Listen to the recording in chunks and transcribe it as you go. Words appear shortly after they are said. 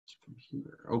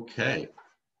computer. Okay.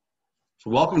 So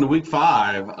welcome to week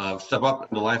 5 of Step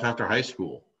Up into Life After High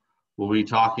School. We'll be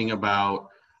talking about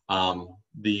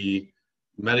the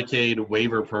Medicaid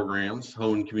waiver programs,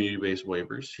 home and community-based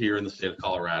waivers here in the state of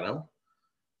Colorado.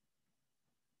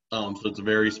 So it's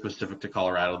very specific to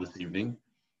Colorado this evening.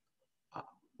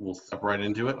 We'll step right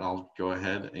into it. I'll go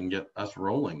ahead and get us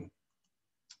rolling.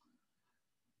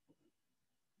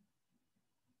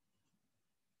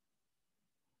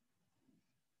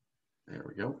 There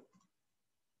we go.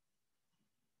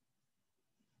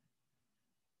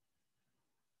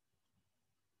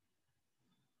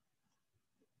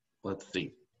 Let's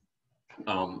see.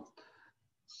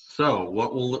 So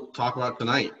what we'll talk about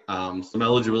tonight, some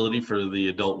eligibility for the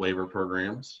adult waiver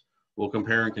programs. We'll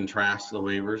compare and contrast the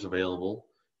waivers available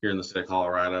here in the state of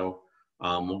Colorado.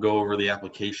 We'll go over the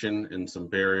application and some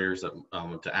barriers that,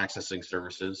 to accessing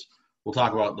services. We'll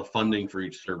talk about the funding for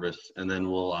each service, and then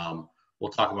we'll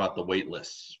talk about the wait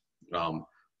lists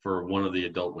for one of the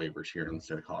adult waivers here in the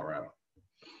state of Colorado.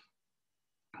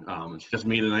 It's just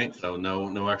me tonight, so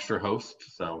no extra host.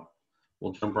 So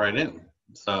we'll jump right in.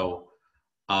 So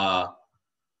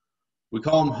we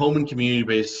call them home and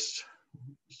community-based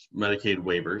Medicaid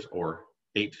waivers, or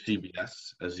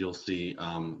HCBS, as you'll see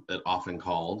it often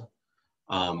called.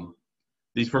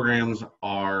 These programs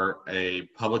are a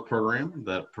public program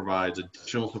that provides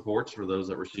additional supports for those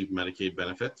that receive Medicaid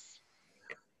benefits.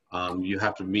 You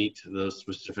have to meet those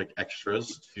specific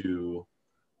extras to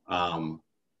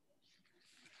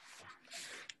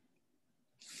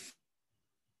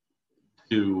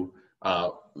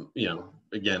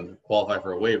again, qualify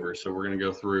for a waiver. So we're going to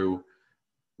go through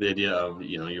the idea of,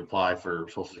 you apply for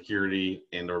Social Security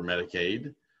and or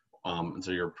Medicaid. And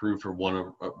so you're approved for one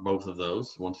of both of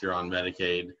those. Once you're on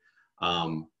Medicaid,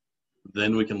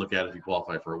 then we can look at if you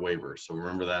qualify for a waiver. So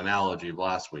remember that analogy of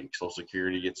last week. Social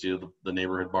Security gets you the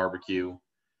neighborhood barbecue.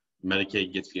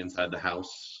 Medicaid gets you inside the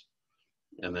house.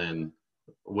 And then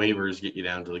waivers get you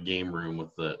down to the game room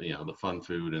with the, the fun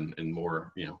food and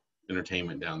more,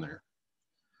 entertainment down there.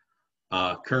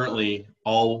 Currently,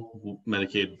 all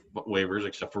Medicaid waivers,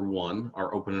 except for one,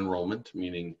 are open enrollment,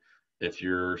 meaning if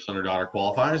your son or daughter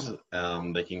qualifies,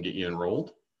 they can get you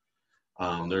enrolled.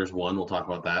 There's one, we'll talk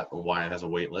about that, why it has a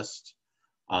wait list.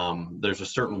 There's a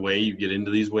certain way you get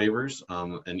into these waivers,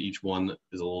 and each one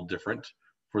is a little different.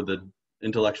 For the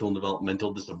intellectual and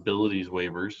developmental disabilities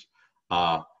waivers,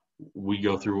 we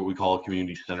go through what we call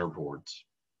community center boards.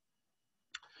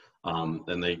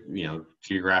 And they,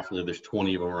 geographically, there's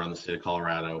 20 of them around the state of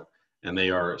Colorado, and they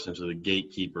are essentially the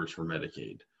gatekeepers for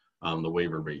Medicaid, the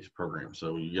waiver-based program.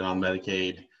 So you get on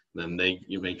Medicaid, then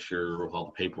you make sure with all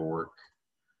the paperwork,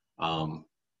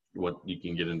 what you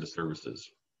can get into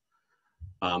services.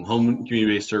 Home and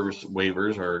community-based service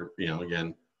waivers are,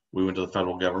 again, we went to the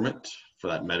federal government for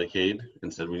that Medicaid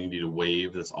and said we need you to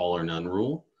waive this all or none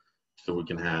rule, so we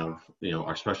can have,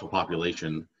 our special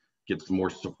population gets more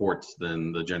supports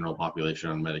than the general population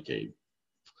on Medicaid.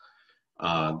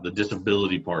 The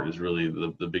disability part is really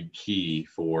the big key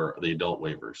for the adult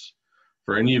waivers.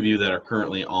 For any of you that are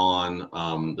currently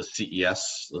on the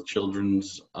CES, the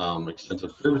Children's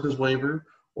Extensive Services Waiver,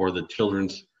 or the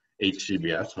Children's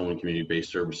HCBS, Home and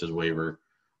Community-Based Services Waiver,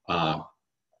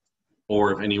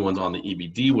 or if anyone's on the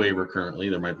EBD waiver currently,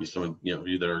 there might be some of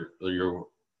you that are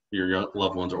your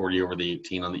loved ones already over the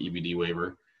 18 on the EBD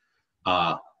waiver.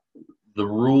 The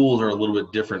rules are a little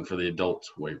bit different for the adult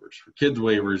waivers. For kids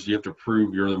waivers, you have to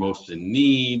prove you're the most in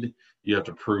need. You have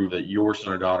to prove that your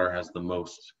son or daughter has the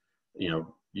most, they're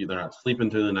not sleeping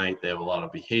through the night. They have a lot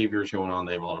of behaviors going on.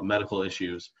 They have a lot of medical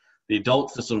issues. The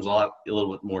adult system's a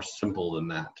little bit more simple than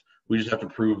that. We just have to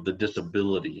prove the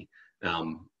disability,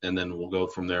 and then we'll go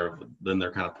from there. Then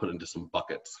they're kind of put into some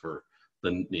buckets for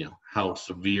the, how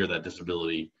severe that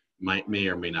disability may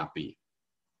or may not be.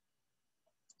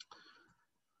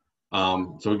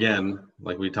 So again,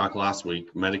 like we talked last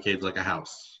week, Medicaid's like a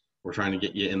house. We're trying to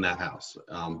get you in that house,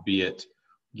 be it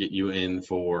get you in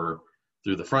through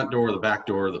the front door, the back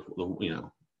door,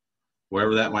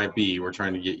 wherever that might be. We're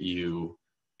trying to get you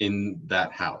in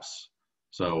that house.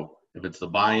 So if it's the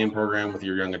buy-in program with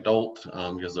your young adult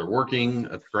because they're working,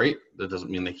 that's great. That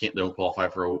doesn't mean they don't qualify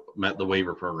for the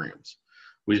waiver programs.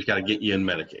 We just got to get you in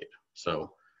Medicaid.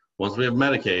 So once we have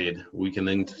Medicaid, we can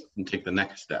then take the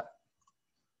next step.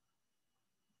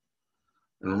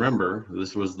 And remember,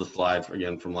 this was the slide,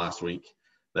 again, from last week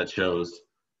that shows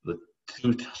the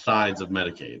two sides of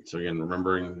Medicaid. So again,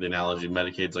 remembering the analogy,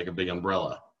 Medicaid's like a big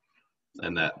umbrella,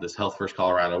 and that this Health First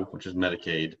Colorado, which is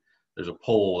Medicaid, there's a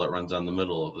pole that runs down the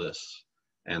middle of this.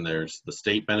 And there's the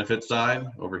state benefit side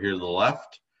over here to the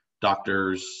left,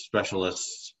 doctors,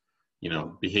 specialists,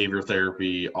 behavior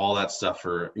therapy, all that stuff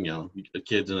for,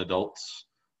 kids and adults.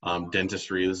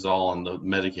 Dentistry, this is all on the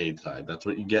Medicaid side. That's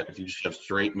what you get if you just have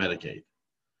straight Medicaid.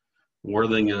 We're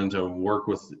then going to work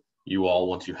with you all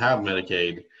once you have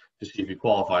Medicaid to see if you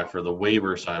qualify for the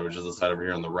waiver side, which is the side over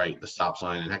here on the right, the stop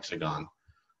sign and hexagon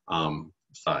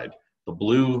side. The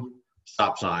blue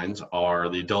stop signs are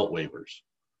the adult waivers.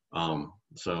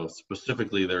 So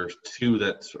specifically, there's two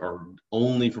that are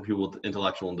only for people with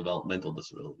intellectual and developmental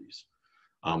disabilities,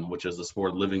 which is the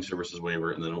supported living services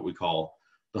waiver, and then what we call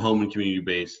the home and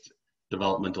community-based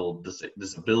developmental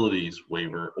disabilities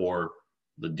waiver, or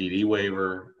the DD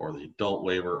waiver, or the adult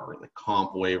waiver, or the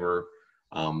comp waiver.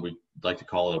 We like to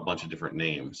call it a bunch of different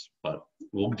names, but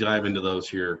we'll dive into those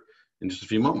here in just a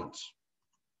few moments.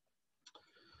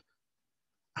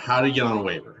 How to get on a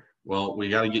waiver? Well, we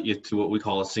got to get you to what we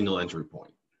call a single entry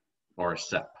point, or a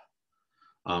SEP.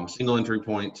 Single entry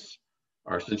points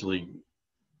are essentially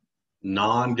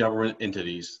non-government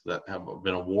entities that have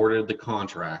been awarded the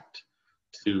contract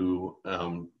to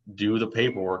do the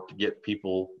paperwork to get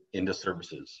people into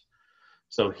services.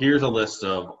 So here's a list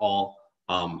of all,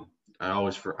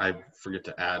 I forget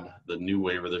to add the new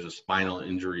waiver. There's a spinal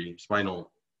injury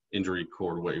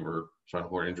cord waiver, spinal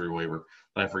cord injury waiver,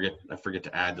 that I forget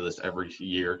to add to this every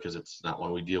year because it's not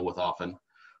one we deal with often.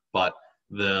 But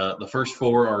the first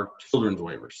four are children's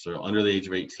waivers, so under the age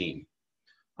of 18.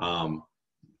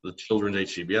 The children's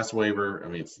HCBS waiver, I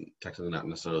mean, it's technically not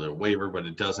necessarily a waiver, but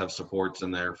it does have supports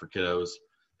in there for kiddos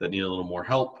that need a little more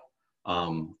help.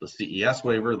 The CES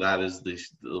waiver, that is the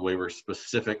waiver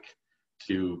specific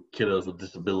to kiddos with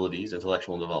disabilities,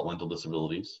 intellectual and developmental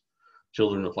disabilities.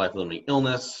 Children with life-limiting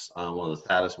illness, one of the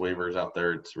saddest waivers out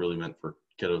there. It's really meant for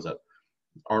kiddos that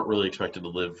aren't really expected to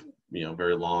live,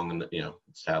 very long, and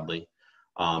sadly.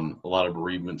 A lot of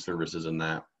bereavement services in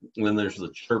that. And then there's the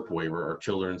CHIRP waiver, or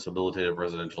Children's Habilitative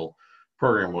Residential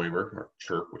Program waiver, or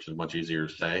CHIRP, which is much easier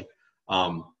to say.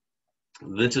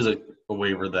 This is a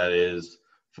waiver that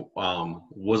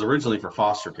was originally for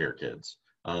foster care kids,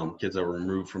 kids that were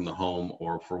removed from the home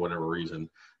or for whatever reason.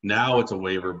 Now it's a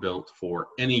waiver built for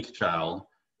any child,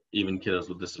 even kiddos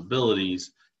with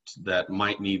disabilities, that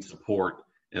might need support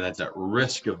and that's at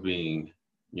risk of being,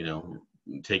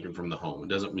 taken from the home. It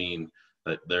doesn't mean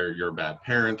that you're a bad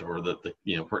parent, or that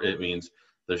it means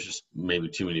there's just maybe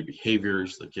too many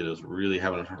behaviors. The kid is really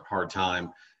having a hard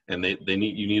time, and you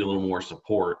need a little more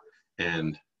support,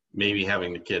 and maybe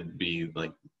having the kid be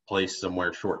placed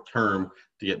somewhere short term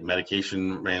to get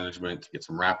medication management, to get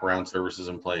some wraparound services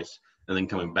in place, and then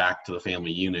coming back to the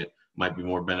family unit might be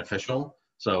more beneficial.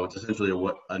 So it's essentially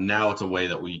now it's a way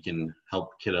that we can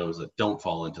help kiddos that don't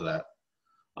fall into that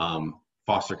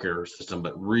foster care system,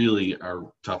 but really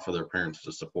are tough for their parents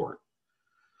to support.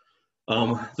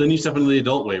 Then you step into the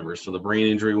adult waivers. So the brain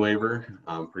injury waiver,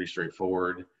 pretty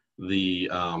straightforward. The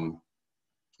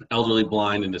elderly,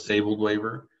 blind, and disabled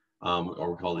waiver,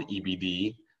 or we call the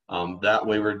EBD. That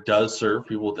waiver does serve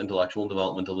people with intellectual and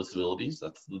developmental disabilities.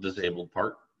 That's the disabled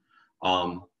part.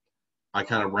 I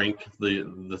kind of rank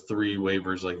the three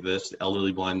waivers like this: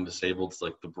 elderly, blind, and disabled. It's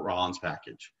like the bronze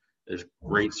package. There's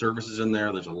great services in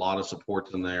there. There's a lot of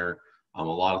supports in there. A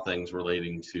lot of things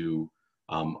relating to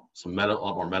a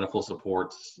lot more medical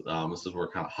supports. This is where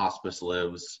kind of hospice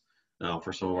lives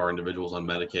for some of our individuals on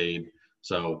Medicaid.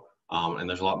 So, and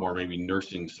there's a lot more maybe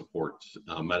nursing supports,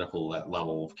 medical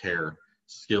level of care,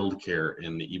 skilled care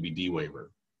in the EBD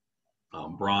waiver.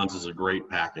 Bronze is a great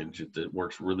package. It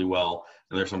works really well,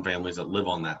 and there's some families that live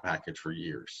on that package for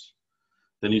years.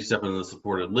 Then you step into the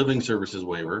supported living services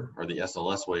waiver, or the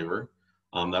SLS waiver.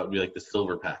 That would be like the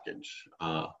silver package.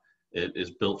 It is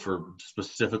built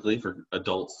specifically for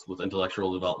adults with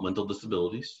intellectual developmental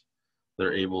disabilities.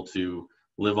 They're able to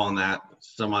live on that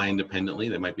semi-independently.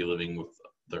 They might be living with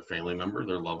their family member,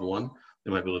 their loved one.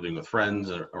 They might be living with friends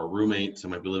or roommates. They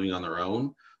might be living on their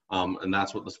own. And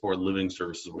that's what the supported living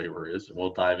services waiver is. And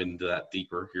we'll dive into that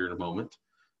deeper here in a moment.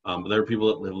 But there are people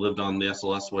that have lived on the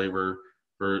SLS waiver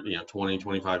for 20,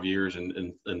 25 years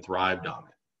and thrived on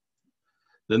it.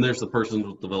 Then there's the persons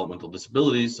with developmental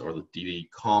disabilities, or the DD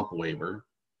comp waiver,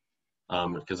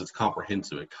 because it's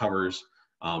comprehensive. It covers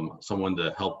someone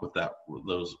to help with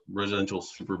those residential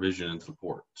supervision and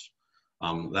support.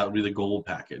 That would be the gold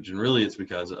package, and really it's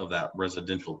because of that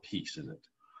residential piece in it.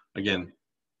 Again,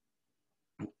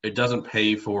 it doesn't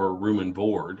pay for room and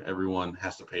board. Everyone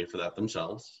has to pay for that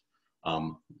themselves.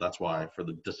 That's why for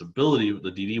the disability,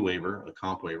 the DD waiver, the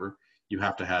comp waiver, you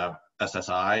have to have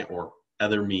SSI or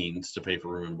other means to pay for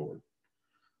room and board.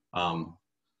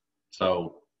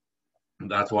 So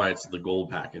that's why it's the gold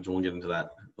package. We'll get into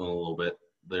that in a little bit.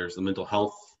 There's the mental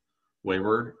health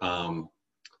waiver,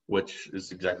 which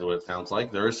is exactly what it sounds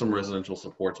like. There is some residential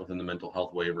supports within the mental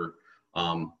health waiver,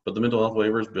 but the mental health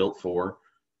waiver is built for,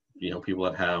 people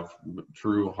that have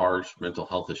true harsh mental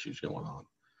health issues going on.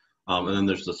 And then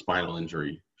there's the spinal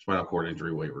cord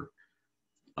injury waiver,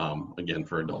 again,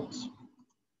 for adults.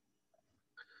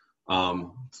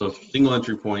 So single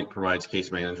entry point provides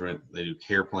case management. They do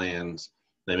care plans.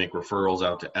 They make referrals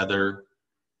out to other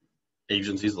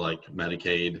agencies like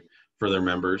Medicaid for their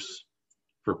members.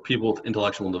 For people with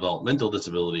intellectual and developmental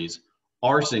disabilities,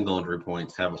 our single entry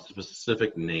points have a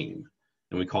specific name,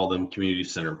 and we call them community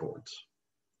center boards,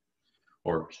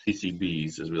 or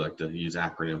CCBs, as we like to use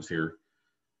acronyms here.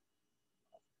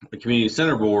 The community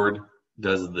center board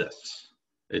does this.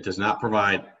 It does not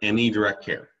provide any direct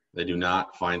care. They do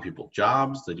not find people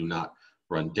jobs. They do not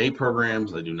run day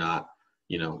programs. They do not,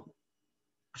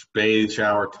 bathe,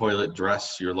 shower, toilet,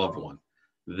 dress your loved one.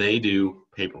 They do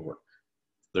paperwork.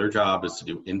 Their job is to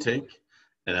do intake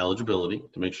and eligibility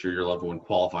to make sure your loved one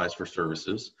qualifies for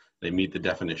services. They meet the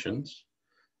definitions.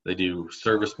 They do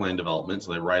service plan development,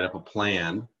 so they write up a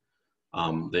plan.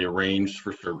 They arrange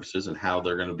for services and how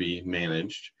they're going to be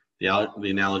managed. The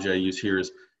analogy I use here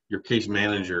is your case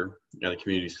manager at a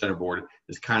community center board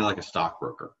is kind of like a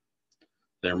stockbroker.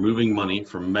 They're moving money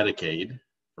from Medicaid,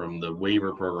 from the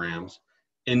waiver programs,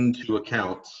 into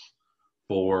accounts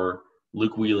for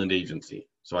Luke Wieland Agency.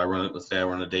 So let's say I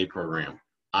run a day program.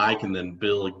 I can then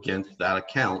bill against that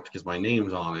account because my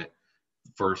name's on it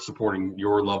for supporting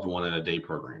your loved one in a day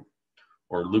program.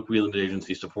 Or Luke Wieland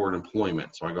Agency support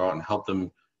employment. So I go out and help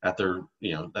them at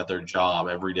their job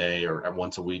every day or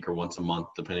once a week or once a month,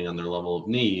 depending on their level of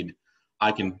need.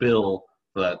 I can bill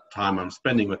for that time I'm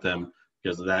spending with them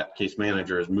because that case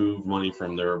manager has moved money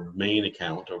from their main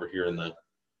account over here in the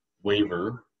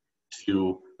waiver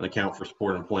to an account for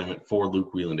support employment for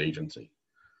Luke Wieland Agency.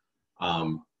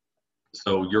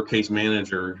 So your case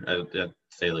manager at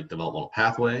say like Developmental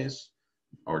Pathways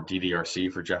or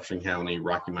DDRC for Jefferson County,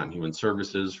 Rocky Mountain Human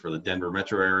Services for the Denver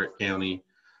Metro Area County,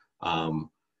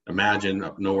 Imagine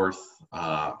up north,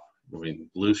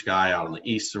 Blue Sky out on the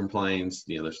Eastern Plains,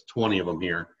 there's 20 of them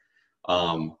here.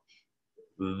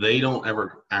 They don't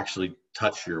ever actually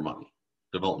touch your money.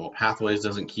 Developmental Pathways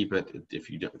doesn't keep it. If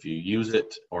you use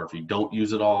it or if you don't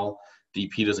use it all,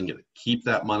 DP doesn't get to keep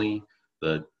that money.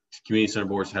 The community center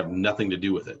boards have nothing to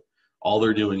do with it. All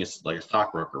they're doing is like a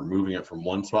stockbroker, moving it from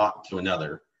one spot to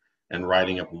another and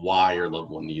writing up why your loved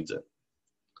one needs it.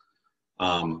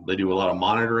 They do a lot of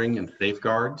monitoring and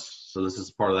safeguards. So this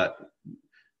is part of that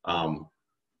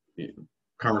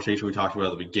conversation we talked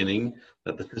about at the beginning,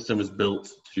 that the system is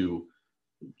built to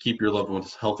keep your loved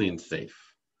ones healthy and safe.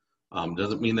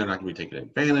 Doesn't mean they're not going to be taken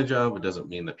advantage of. It doesn't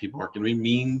mean that people aren't going to be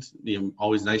mean,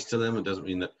 always nice to them. It doesn't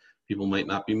mean that people might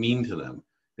not be mean to them.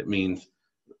 It means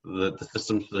that the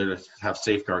system's there to have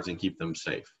safeguards and keep them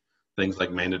safe. Things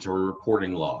like mandatory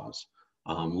reporting laws,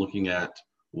 looking at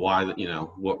why,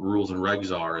 what rules and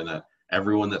regs are, and that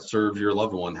everyone that serves your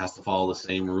loved one has to follow the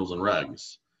same rules and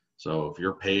regs. So if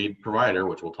you're a paid provider,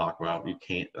 which we'll talk about,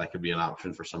 that could be an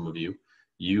option for some of you.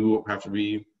 You have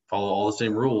to follow all the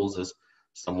same rules as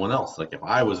someone else. Like if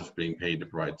I was being paid to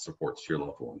provide supports to your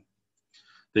loved one.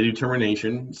 They do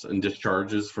terminations and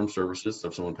discharges from services. So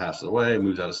if someone passes away,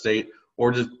 moves out of state,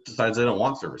 or just decides they don't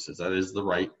want services, that is the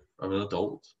right of an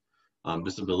adult.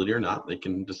 Disability or not, they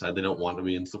can decide they don't want to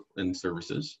be in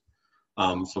services.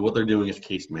 So what they're doing is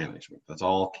case management. That's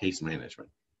all case management.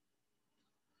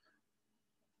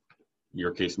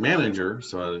 Your case manager,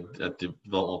 so at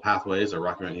Developmental Pathways or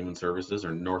Rocky Mountain Human Services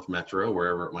or North Metro,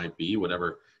 wherever it might be,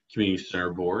 whatever community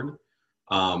center board,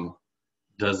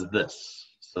 does this.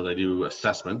 So they do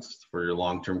assessments for your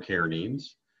long-term care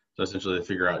needs. So essentially they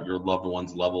figure out your loved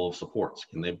one's level of supports.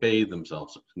 Can they bathe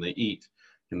themselves? Can they eat?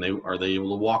 Are they able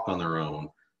to walk on their own?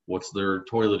 What's their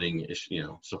toileting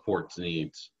supports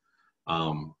needs?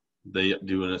 They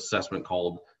do an assessment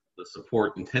called the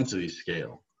Support Intensity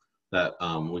Scale that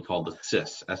we call the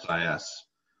SIS, S-I-S,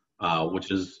 which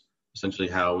is essentially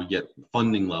how we get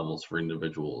funding levels for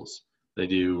individuals. They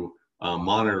do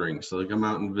monitoring, so they come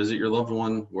out and visit your loved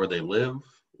one where they live,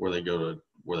 where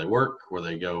they work, where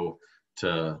they go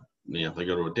to, if they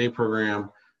go to a day program,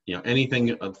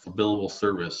 anything of the billable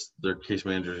service, their case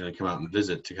manager is going to come out and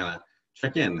visit to kind of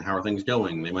check in. How are things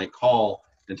going? They might call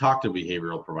and talk to a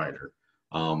behavioral provider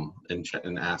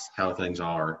and ask how things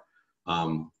are.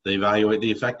 They evaluate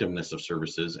the effectiveness of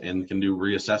services and can do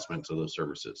reassessments of those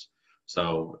services.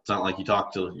 So it's not like you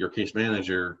talk to your case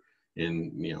manager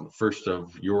in the first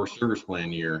of your service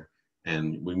plan year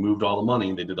and we moved all the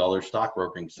money, they did all their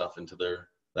stockbroking stuff into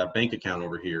that bank account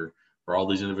over here for all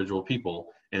these individual people,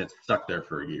 and it's stuck there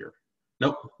for a year.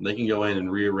 Nope, they can go in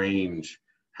and rearrange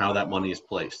how that money is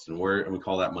placed, and we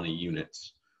call that money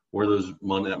units, where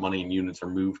that money and units are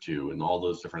moved to, and all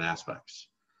those different aspects.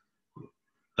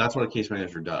 That's what a case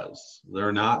manager does.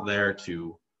 They're not there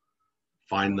to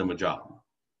find them a job.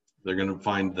 They're going to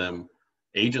find them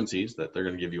agencies that they're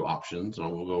going to give you options,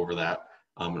 and we'll go over that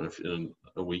in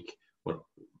a week,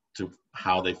 to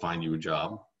how they find you a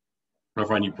job, or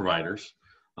find you providers.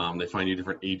 They find you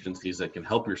different agencies that can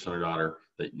help your son or daughter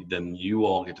that then you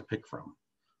all get to pick from.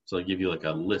 So they give you like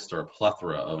a list or a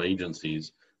plethora of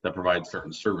agencies that provide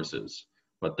certain services,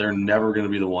 but they're never going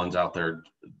to be the ones out there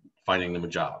finding them a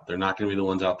job. They're not going to be the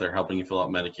ones out there helping you fill out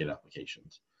Medicaid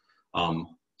applications.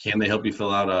 Can they help you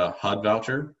fill out a HUD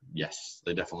voucher? Yes,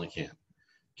 they definitely can.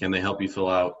 Can they help you fill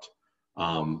out,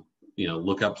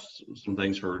 look up some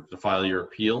things to file your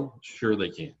appeal? Sure, they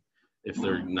can, if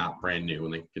they're not brand new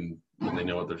and they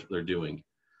know what they're doing.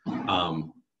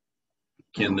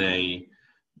 Can they,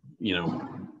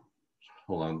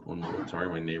 hold on one moment. Sorry,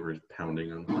 my neighbor is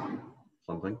pounding on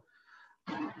something.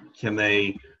 Can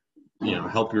they,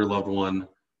 help your loved one,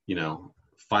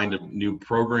 find a new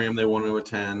program they want to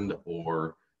attend,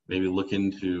 or maybe look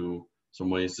into some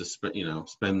ways to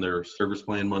spend their service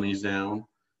plan monies down?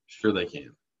 Sure, they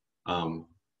can.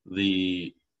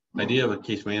 The idea of a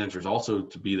case manager is also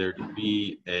to be there to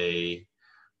be an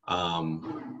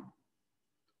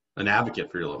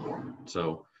advocate for your loved one.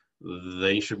 So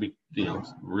they should be,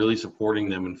 really supporting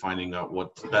them and finding out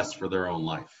what's best for their own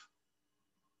life.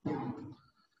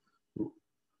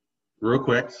 Real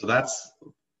quick, so that's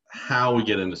how we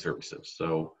get into services.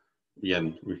 So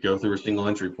again, we go through a single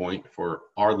entry point for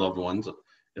our loved ones.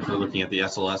 If we're looking at the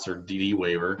SLS or DD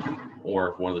waiver,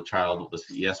 or if one of the child with the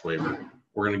CES waiver,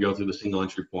 we're going to go through the single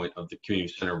entry point of the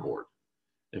community center board.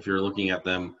 If you're looking at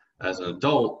them as an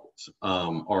adult,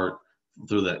 or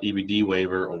through that EBD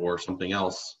waiver or something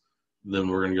else, then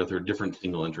we're going to go through a different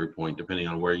single entry point depending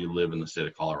on where you live in the state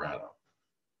of Colorado.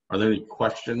 Are there any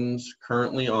questions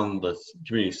currently on the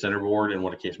community center board and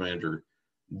what a case manager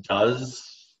does?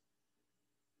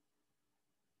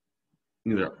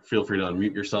 Either feel free to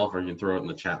unmute yourself, or you can throw it in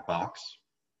the chat box.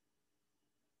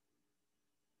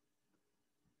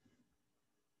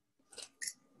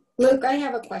 Luke, I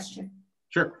have a question.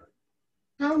 Sure.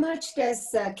 How much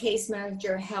does a case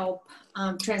manager help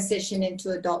transition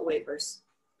into adult waivers?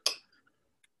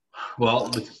 Well,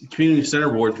 the community center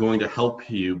board is going to help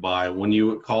you by, when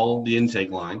you call the intake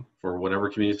line for whatever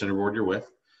community center board you're with,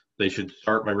 they should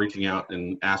start by reaching out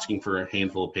and asking for a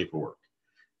handful of paperwork.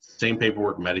 Same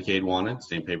paperwork Medicaid wanted,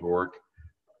 same paperwork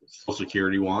Social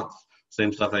Security wants,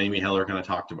 same stuff that Amy Heller kind of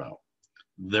talked about.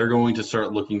 They're going to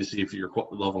start looking to see if your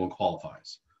loved one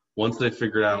qualifies. Once they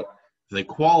figure out if they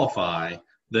qualify,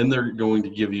 then they're going to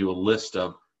give you a list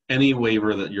of any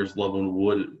waiver that your loved one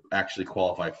would actually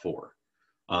qualify for.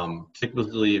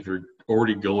 Typically, if you're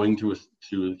already going to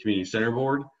the community center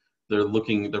board, they're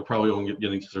probably only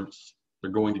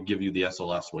they're going to give you the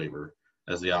SLS waiver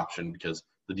as the option, because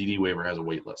the DD waiver has a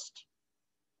wait list.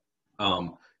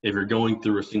 If you're going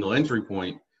through a single entry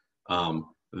point,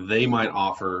 they might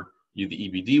offer you the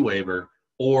EBD waiver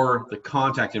or the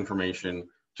contact information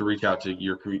to reach out to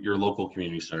your local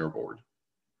community center board.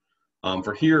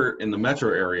 For here in the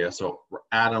metro area, so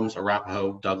Adams,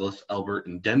 Arapahoe, Douglas, Elbert,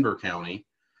 and Denver County,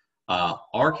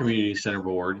 our community center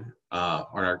board,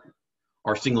 our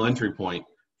single entry point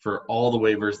for all the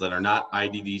waivers that are not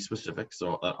IDD specific,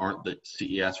 so that aren't the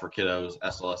CES for kiddos,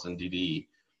 SLS, and DD,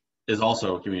 is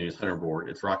also a community center board.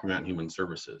 It's Rocky Mountain Human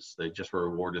Services. They just were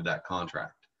awarded that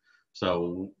contract.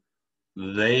 So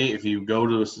if you go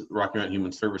to Rocky Mountain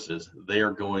Human Services, they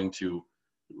are going to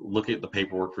look at the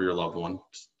paperwork for your loved one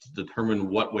to determine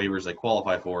what waivers they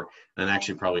qualify for, and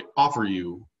actually probably offer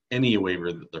you any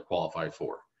waiver that they're qualified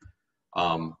for.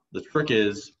 The trick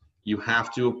is you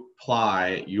have to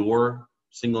apply your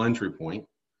single entry point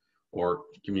or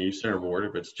community center board,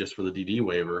 if it's just for the DD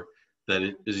waiver, that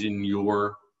it is in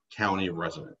your county of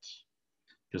residence,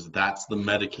 because that's the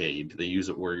Medicaid. They use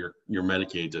it where your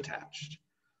Medicaid's attached.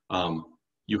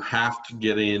 You have to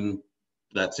get in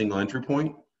that single entry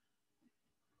point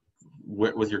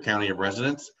with your county of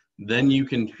residence. Then you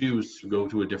can choose to go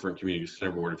to a different community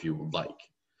center board if you would like.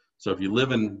 So if you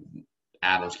live in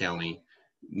Adams County,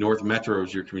 North Metro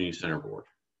is your community center board.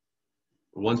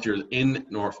 Once you're in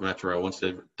North Metro, once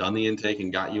they've done the intake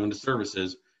and got you into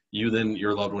services,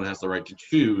 your loved one has the right to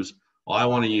choose, well, I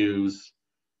want to use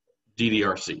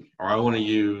DDRC, or I want to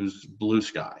use Blue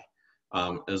Sky.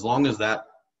 As long as that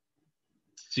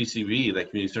CCB,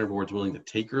 that community center board, is willing to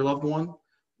take your loved one,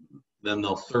 then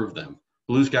they'll serve them.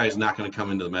 Blue Sky is not going to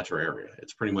come into the metro area.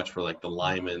 It's pretty much for like the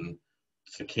Lyman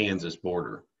to Kansas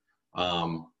border.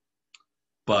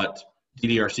 But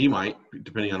DDRC might,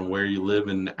 depending on where you live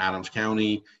in Adams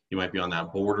County, you might be on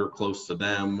that border close to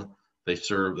them. They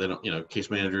don't, case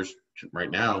managers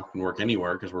right now can work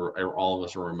anywhere because all of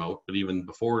us are remote, but even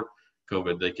before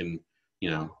COVID, they can,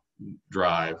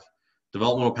 drive.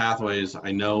 Developmental Pathways,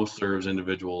 I know, serves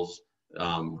individuals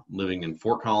living in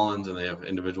Fort Collins, and they have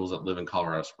individuals that live in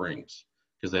Colorado Springs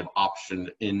because they've optioned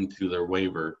into their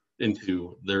waiver,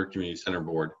 into their community center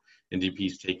board, and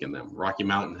DP's taken them. Rocky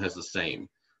Mountain has the same.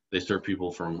 They serve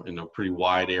people from a pretty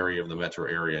wide area of the metro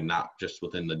area, not just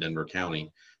within the Denver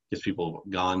County, because people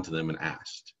have gone to them and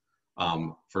asked.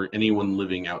 For anyone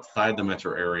living outside the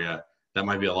metro area, that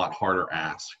might be a lot harder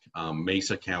ask.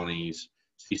 Mesa counties,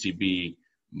 CCB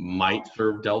might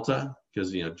serve Delta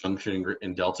because Junction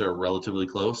and Delta are relatively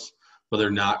close, but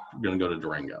they're not going to go to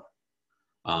Durango.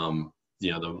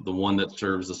 The one that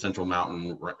serves the Central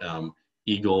Mountain,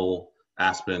 Eagle,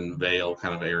 Aspen, Vale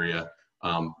kind of area,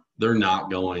 they're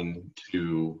not going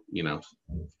to,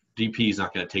 DP is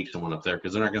not going to take someone up there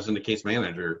because they're not going to send a case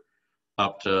manager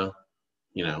up to,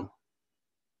 to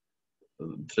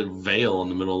Vale in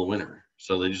the middle of the winter.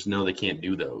 So they just know they can't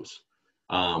do those.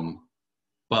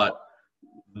 But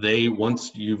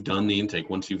once you've done the intake,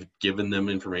 once you've given them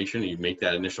information, you make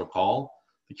that initial call,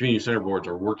 the community center boards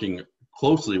are working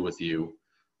closely with you.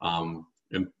 And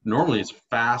normally it's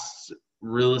fast,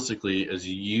 realistically, as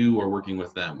you are working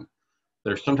with them.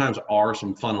 There sometimes are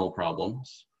some funnel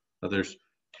problems, that there's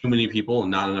too many people and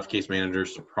not enough case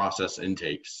managers to process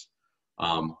intakes.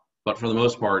 But for the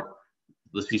most part,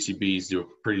 the CCBs do a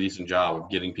pretty decent job of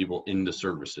getting people into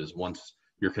services once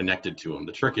you're connected to them.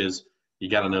 The trick is you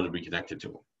got to know to be connected to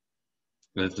them.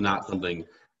 And it's not something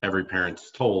every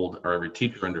parent's told or every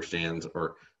teacher understands,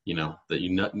 or, that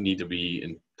you need to be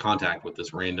in contact with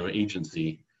this random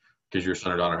agency because your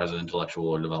son or daughter has an intellectual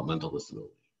or developmental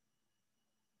disability.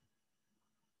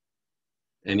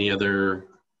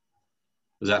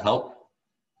 Does that help?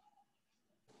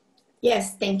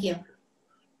 Yes, thank you.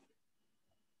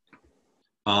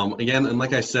 Again, and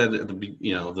like I said at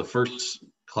the first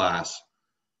class,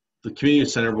 the community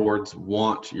center boards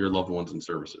want your loved ones in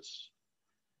services.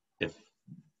 If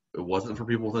it wasn't for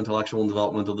people with intellectual and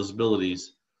developmental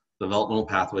disabilities, developmental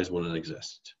pathways wouldn't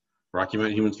exist. Rocky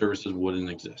Mountain Human Services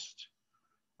wouldn't exist.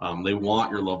 They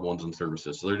want your loved ones in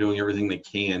services, so they're doing everything they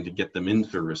can to get them in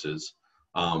services.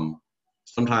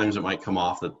 Sometimes it might come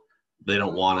off that they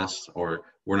don't want us, or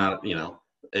we're not,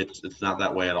 it's not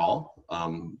that way at all.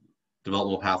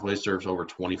 Developmental Pathways serves over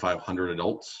 2,500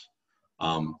 adults.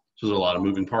 So there's a lot of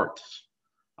moving parts.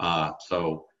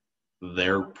 So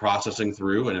they're processing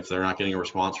through, and if they're not getting a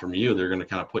response from you, they're going to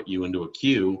kind of put you into a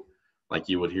queue like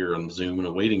you would hear on Zoom in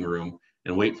a waiting room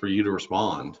and wait for you to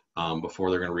respond before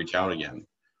they're going to reach out again.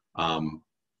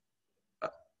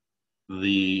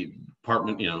 The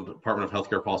Department of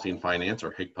Healthcare Policy and Finance,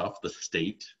 or HCPF, the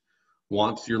state,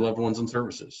 wants your loved ones in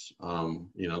services.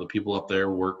 The people up there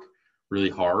work really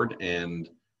hard, and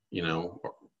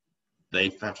they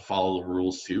have to follow the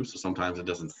rules too. So sometimes it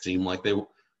doesn't seem like they,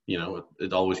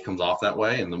 it always comes off that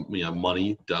way, and the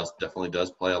money definitely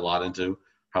does play a lot into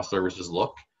how services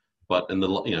look. But in the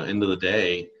end of the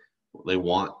day, they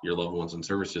want your loved ones in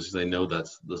services because they know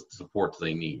that's the support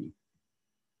they need.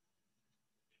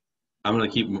 I'm going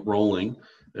to keep rolling.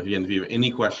 If you have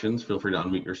any questions, feel free to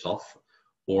unmute yourself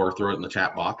or throw it in the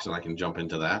chat box, and I can jump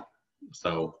into that.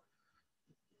 So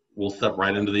we'll step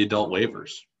right into the adult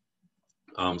waivers.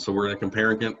 So we're going to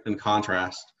compare and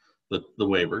contrast the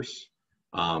waivers.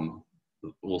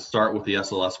 We'll start with the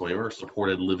SLS waiver,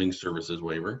 Supported Living Services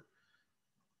waiver.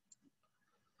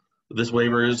 This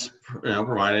waiver is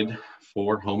provided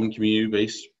for home and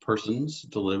community-based persons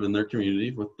to live in their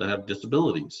community that have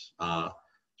disabilities.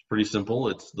 It's pretty simple.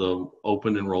 It's the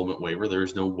open enrollment waiver. There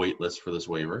is no wait list for this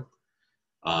waiver.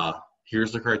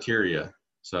 Here's the criteria.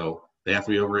 So they have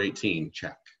to be over 18,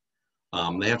 check.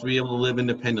 They have to be able to live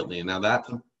independently. And now that,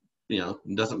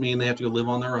 doesn't mean they have to go live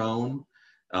on their own.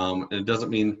 And it doesn't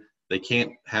mean they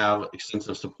can't have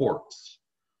extensive supports.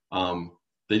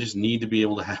 They just need to be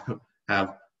able to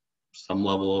have some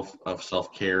level of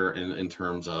self-care in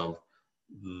terms of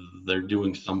they're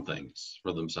doing some things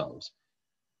for themselves.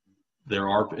 There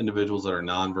are individuals that are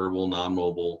nonverbal,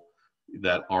 non-mobile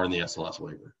that are in the SLS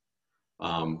waiver.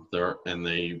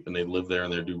 They live there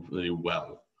and they do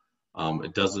well.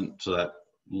 It doesn't, so that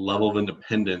level of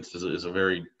independence is a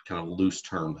very kind of loose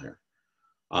term there.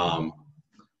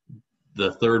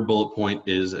 The third bullet point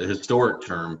is a historic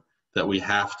term that we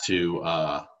have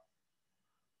to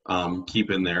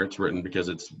keep in there. It's written because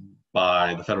it's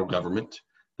by the federal government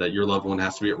that your loved one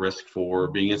has to be at risk for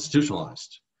being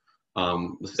institutionalized.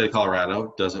 The state of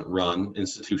Colorado doesn't run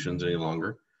institutions any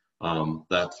longer.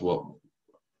 That's what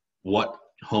what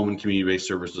home and community-based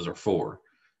services are for.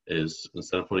 Is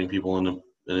instead of putting people in an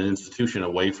institution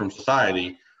away from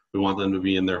society, we want them to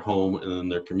be in their home and in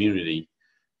their community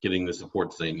getting the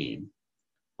supports they need.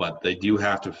 But they do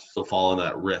have to still fall into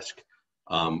that risk.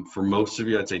 For most of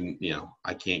you, I'd say,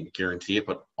 I can't guarantee it,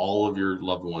 but all of your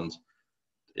loved ones,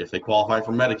 if they qualify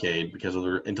for Medicaid because of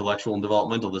their intellectual and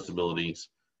developmental disabilities,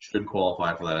 should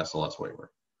qualify for that SLS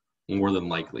waiver, more than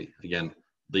likely. Again,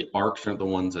 the ARCs aren't the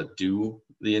ones that do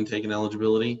the intake and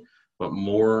eligibility, but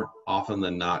more often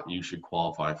than not, you should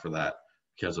qualify for that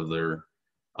because of they're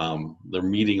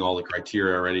meeting all the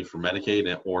criteria already for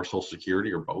Medicaid or Social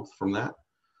Security or both from that.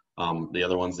 The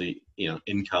other one's the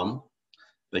income.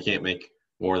 They can't make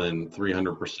more than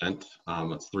 300%.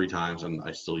 That's 3 times, and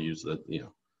I still use the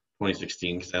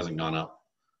 2016 because it hasn't gone up.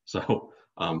 So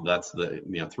that's the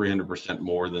 300%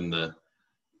 more than the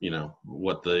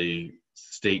what the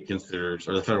state considers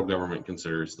or the federal government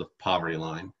considers the poverty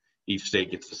line. Each state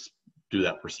gets to do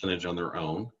that percentage on their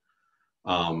own.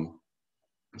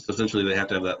 So essentially, they have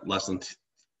to have that less than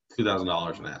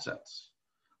 $2,000 in assets.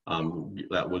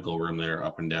 That wiggle room there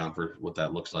up and down for what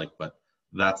that looks like, but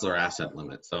that's their asset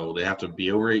limit. So they have to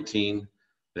be over 18.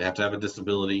 They have to have a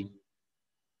disability.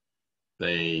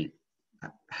 They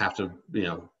have to,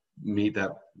 meet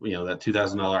that, that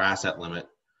 $2,000 asset limit.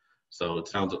 So it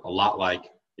sounds a lot like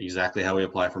exactly how we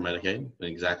apply for Medicaid and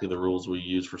exactly the rules we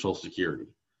use for Social Security.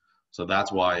 So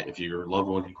that's why if your loved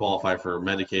one can qualify for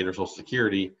Medicaid or Social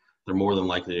Security, they're more than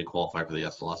likely to qualify for the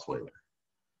SLS waiver.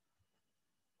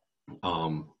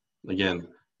 Again,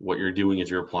 what you're doing is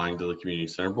you're applying to the community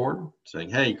center board,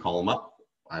 saying, hey, call them up.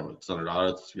 I have a son or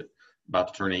daughter that's about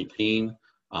to turn 18.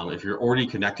 If you're already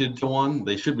connected to one,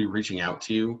 they should be reaching out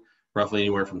to you roughly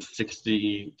anywhere from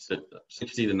 60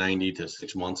 to 90 to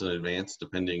 6 months in advance,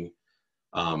 depending,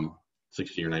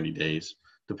 60 or 90 days,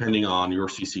 depending on your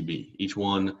CCB. Each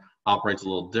one operates a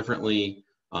little differently.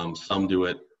 Some do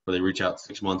it where they reach out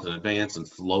 6 months in advance and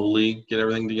slowly get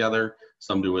everything together.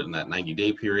 Some do it in that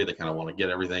 90-day period. They kind of want to get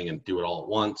everything and do it all at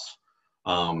once.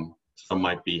 Some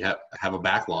might be have a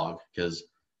backlog because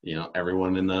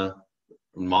everyone in the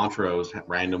Montrose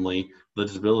randomly the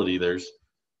disability. There's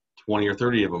 20 or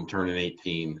 30 of them turning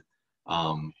 18.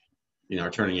 Are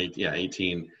turning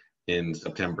 18 in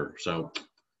September. So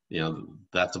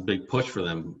that's a big push for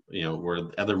them. Where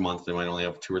other months they might only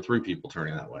have 2 or 3 people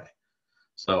turning that way.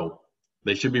 So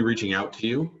they should be reaching out to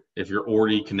you if you're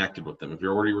already connected with them. If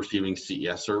you're already receiving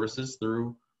CES services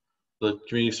through the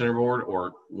community center board,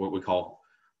 or what we call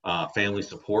family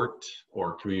support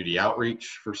or community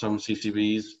outreach for some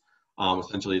CCBs.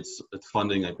 Essentially, it's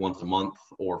funding like once a month,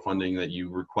 or funding that you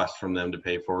request from them to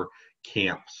pay for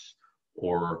camps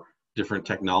or different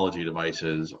technology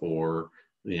devices, or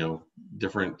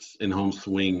different in-home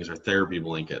swings or therapy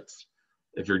blankets.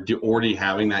 If you're already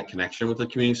having that connection with the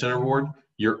community center board,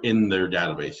 you're in their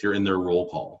database, you're in their roll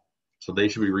call. So they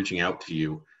should be reaching out to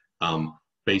you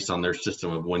based on their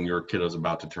system of when your kiddo's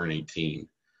about to turn 18.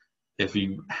 If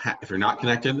you're not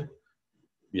connected,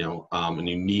 and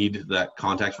you need that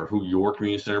contact for who your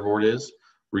community center board is,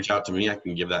 reach out to me. I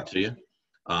can give that to you.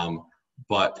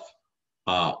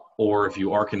 Or if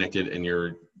you are connected and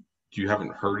you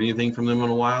haven't heard anything from them in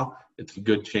a while, it's a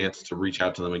good chance to reach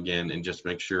out to them again and just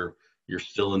make sure you're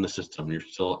still in the system.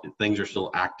 Things are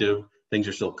still active. Things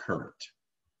are still current.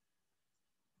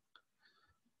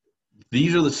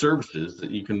 These are the services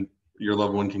that your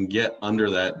loved one can get under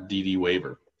that DD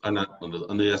waiver, under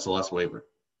the SLS waiver.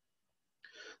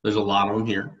 There's a lot of them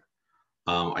here.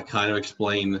 I kind of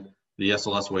explain the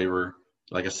SLS waiver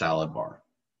like a salad bar.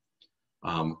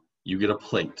 You get a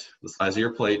plate. The size of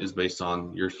your plate is based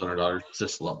on your son or daughter's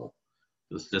CIS level.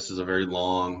 This is a very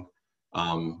long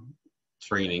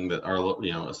training that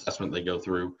assessment they go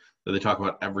through, that they talk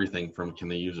about everything from, can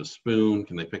they use a spoon?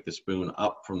 Can they pick the spoon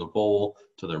up from the bowl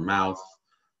to their mouth?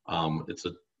 It's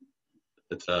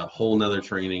a whole nother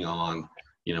training on,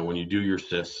 when you do your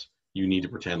CIS, you need to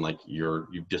pretend like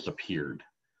you've disappeared,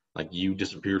 like you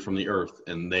disappeared from the earth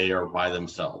and they are by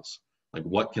themselves. Like,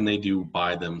 what can they do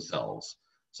by themselves?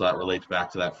 So that relates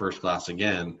back to that first class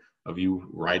again, of you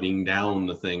writing down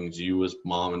the things you as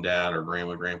mom and dad or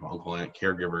grandma, grandpa, uncle, aunt,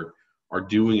 caregiver are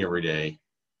doing every day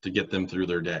to get them through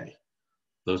their day.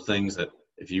 Those things that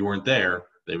if you weren't there,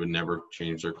 they would never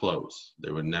change their clothes.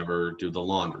 They would never do the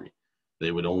laundry.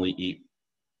 They would only eat,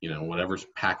 whatever's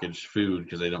packaged food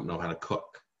because they don't know how to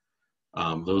cook.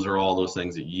 Those are all those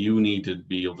things that you need to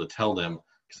be able to tell them,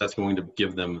 because that's going to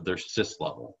give them their CIS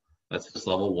level. That's CIS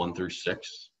level 1 through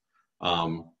 6.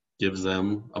 Gives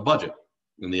them a budget.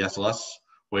 In the SLS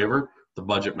waiver, the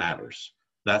budget matters.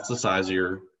 That's the size of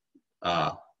your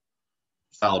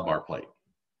salad bar plate.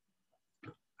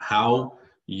 how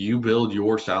you build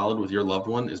your salad with your loved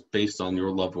one is based on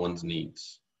your loved one's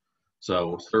needs.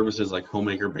 So services like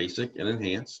Homemaker Basic and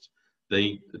Enhanced,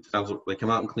 they come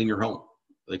out and clean your home.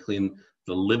 They clean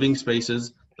the living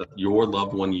spaces that your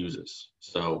loved one uses.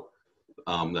 So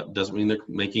that doesn't mean they're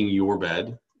making your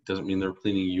bed, doesn't mean they're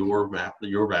cleaning your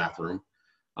bathroom.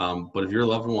 But if your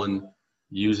loved one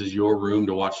uses your room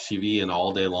to watch TV and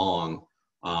all day long,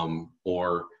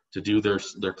 or to do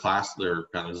their class, their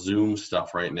kind of Zoom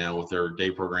stuff right now with their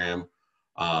day program,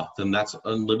 then that's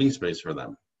a living space for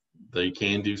them. They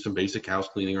can do some basic house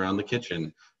cleaning around the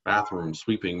kitchen, bathroom,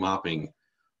 sweeping, mopping.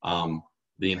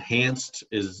 The Enhanced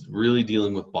is really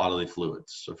dealing with bodily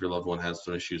fluids. So if your loved one has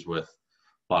some issues with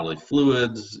bodily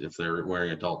fluids, if they're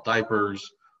wearing adult diapers,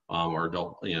 or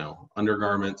adult,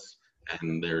 undergarments,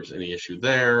 and there's any issue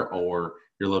there, or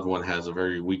your loved one has a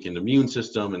very weakened immune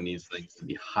system and needs things to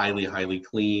be highly, highly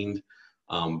cleaned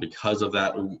because of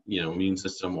that, immune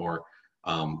system, or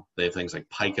they have things like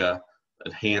pica.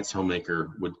 Enhanced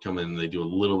Homemaker would come in and they do a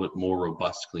little bit more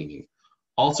robust cleaning.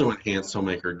 Also, Enhanced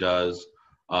Homemaker does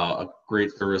a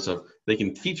great service of, they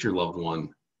can teach your loved one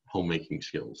homemaking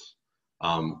skills,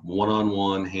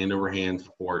 one-on-one, hand-over-hand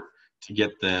support to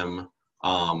get them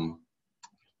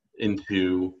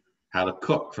into how to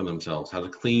cook for themselves, how to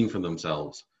clean for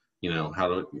themselves, how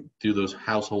to do those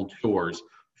household chores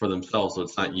for themselves, so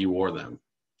it's not you or them.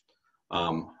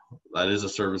 That is a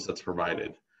service that's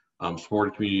provided.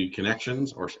 Supported Community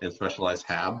Connections and Specialized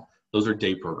HAB, those are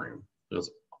day program. Those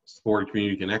Supported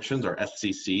Community Connections, or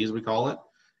SCC as we call it,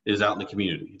 is out in the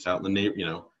community. It's out in the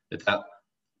neighbor, it's at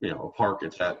a park,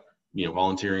 it's at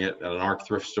volunteering at an ARC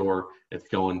thrift store, it's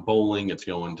going bowling, it's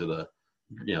going to the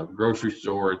grocery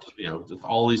store, it's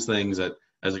all these things that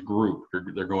as a group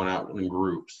they're going out in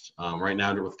groups. Right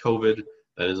now with COVID,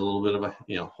 that is a little bit of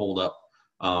a hold up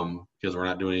because we're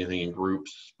not doing anything in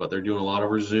groups, but they're doing a lot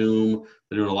over Zoom.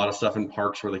 They're doing a lot of stuff in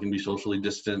parks where they can be socially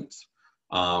distanced,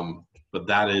 but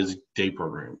that is day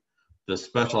program. The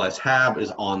Specialized HAB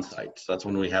is on site, so that's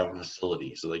when we have a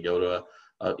facility, so they go to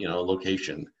a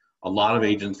location. A lot of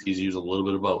agencies use a little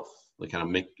bit of both. They kind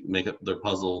of make up their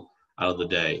puzzle out of the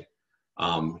day,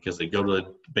 because they go to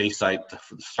the base site to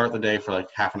start the day for like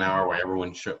half an hour while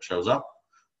everyone shows up.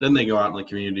 Then they go out in the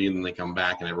community and then they come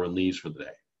back and everyone leaves for the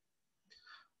day.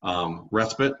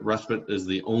 Respite is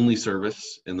the only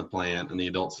service in the plan in the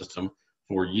adult system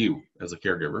for you as a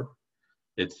caregiver.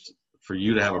 It's for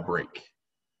you to have a break.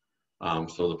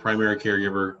 So the primary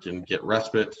caregiver can get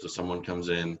respite. So someone comes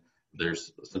in,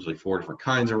 there's essentially 4 different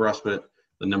kinds of respite.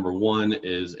 The number one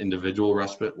is individual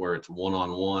respite, where it's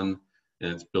one-on-one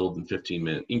and it's billed in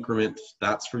 15-minute increments.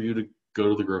 That's for you to go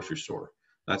to the grocery store.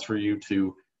 That's for you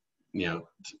to,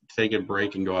 take a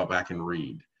break and go out back and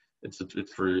read. It's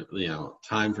for,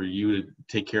 time for you to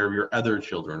take care of your other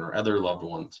children or other loved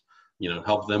ones,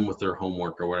 help them with their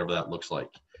homework or whatever that looks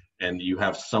like. And you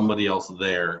have somebody else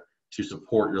there to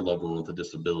support your loved one with a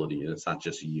disability, and it's not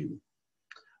just you.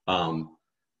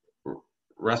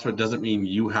 Respite doesn't mean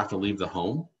you have to leave the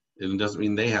home. It doesn't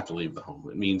mean they have to leave the home.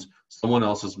 It means someone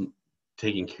else is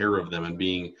taking care of them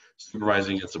and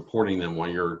supervising and supporting them while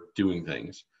you're doing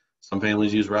things. Some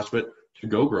families use respite to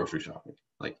go grocery shopping.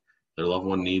 Like their loved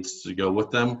one needs to go with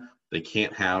them. They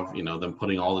can't have, them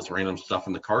putting all this random stuff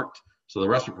in the cart. So the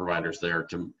respite provider's there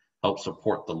to help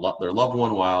support their loved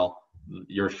one while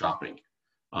you're shopping,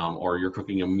 or you're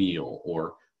cooking a meal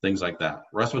or things like that.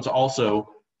 Respite's also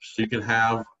so you can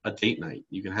have a date night.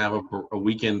 You can have a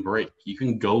weekend break. You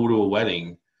can go to a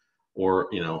wedding or,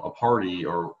 a party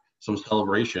or some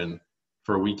celebration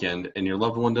for a weekend, and your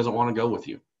loved one doesn't want to go with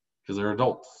you because they're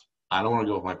adults. I don't want to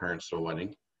go with my parents to a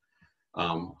wedding.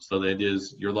 So the idea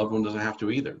is your loved one doesn't have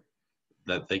to either,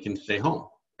 that they can stay home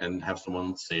and have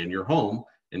someone stay in your home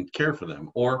and care for them,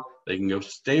 or they can go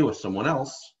stay with someone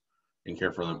else and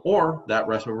care for them, or that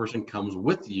respite person comes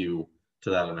with you to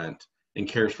that event and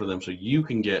cares for them so you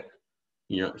can get,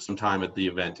 some time at the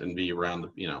event and be around,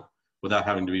 without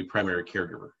having to be primary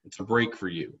caregiver. It's a break for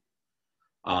you.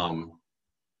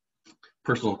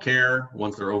 Personal care,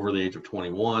 once they're over the age of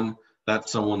 21,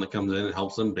 that's someone that comes in and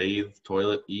helps them bathe,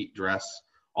 toilet, eat, dress,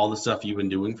 all the stuff you've been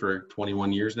doing for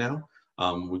 21 years now.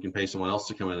 We can pay someone else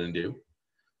to come in and do.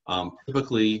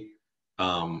 Typically,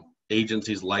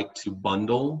 agencies like to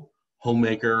bundle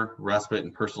homemaker, respite,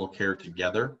 and personal care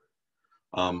together,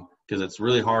 because it's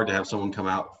really hard to have someone come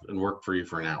out and work for you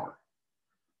for an hour.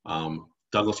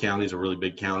 Douglas County is a really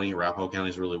big county. Arapahoe County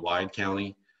is a really wide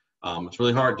county. It's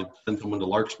really hard to send someone to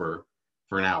Larkspur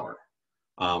for an hour.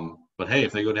 But hey,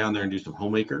 if they go down there and do some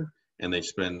homemaker and they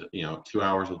spend 2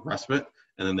 hours with respite,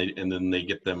 and then they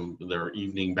get them their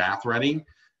evening bath ready,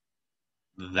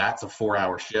 that's a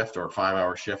 4-hour shift or a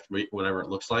 5-hour shift, whatever it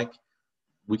looks like,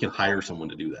 we can hire someone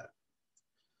to do that.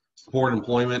 Support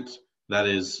employment, that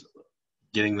is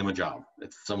getting them a job.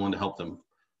 It's someone to help them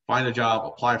find a job,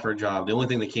 apply for a job. The only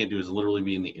thing they can't do is literally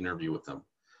be in the interview with them.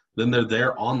 Then they're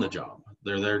there on the job.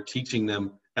 They're there teaching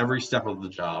them every step of the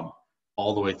job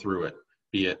all the way through it,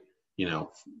 be it, you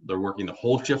know, they're working the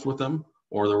whole shift with them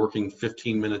or they're working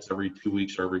 15 minutes every 2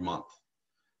 weeks or every month.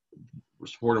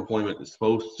 Support employment is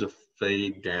supposed to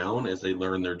fade down as they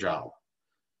learn their job.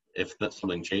 If that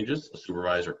something changes, the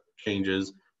supervisor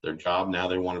changes their job, now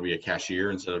they want to be a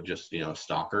cashier instead of just, you know, a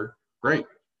stalker, great.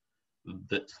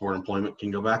 That support employment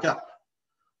can go back up.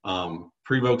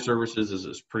 Pre-voc services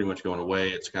is pretty much going away.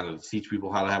 It's kind of to teach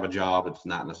people how to have a job. It's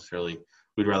not necessarily,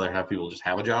 we'd rather have people just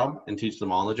have a job and teach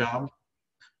them on the job.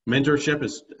 Mentorship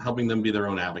is helping them be their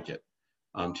own advocate,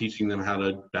 teaching them how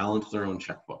to balance their own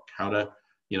checkbook, how to,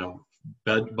 you know,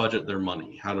 budget their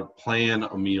money, how to plan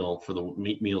a meal for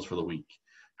the meals for the week,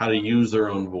 how to use their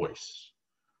own voice.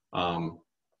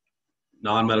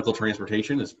 Non-medical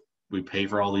transportation is, we pay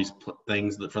for all these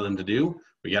things for them to do.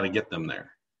 We got to get them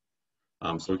there.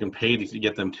 So we can pay to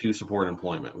get them to support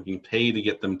employment. We can pay to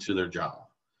get them to their job.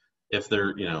 If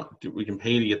they're, you know, we can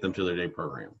pay to get them to their day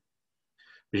program.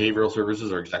 Behavioral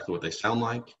services are exactly what they sound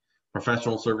like.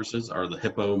 Professional services are the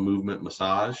hippo movement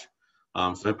massage.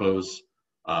 So hippo's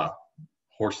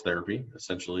horse therapy,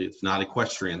 essentially. It's not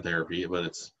equestrian therapy, but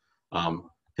it's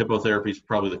hippo therapy is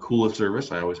probably the coolest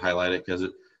service. I always highlight it because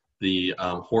the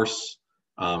horse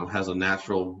has a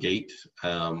natural gait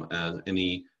as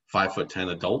any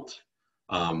 5'10" adult.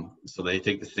 So they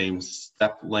take the same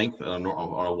step length on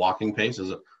a walking pace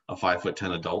as a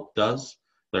 5'10" adult does.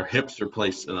 Their hips are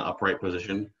placed in an upright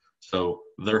position, so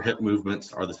their hip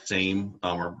movements are the same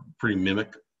or pretty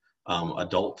mimic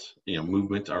adult, you know,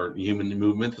 movement or human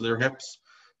movement to their hips.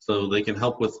 So they can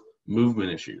help with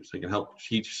movement issues. They can help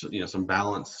teach, you know, some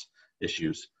balance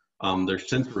issues. They're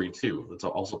sensory too. That's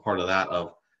also part of that.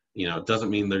 Of, you know, it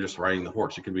doesn't mean they're just riding the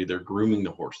horse. It could be they're grooming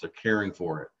the horse. They're caring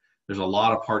for it. There's a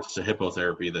lot of parts to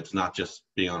hippotherapy that's not just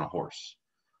being on a horse.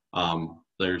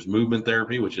 There's movement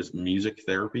therapy, which is music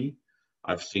therapy.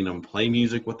 I've seen them play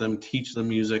music with them, teach them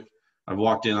music. I've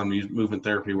walked in on movement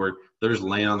therapy where they're just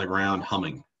laying on the ground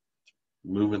humming.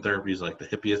 Movement therapy is like the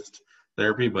hippiest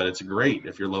therapy, but it's great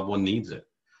if your loved one needs it.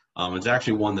 It's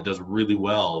actually one that does really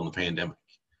well in the pandemic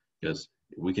because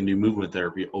we can do movement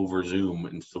therapy over Zoom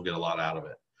and still get a lot out of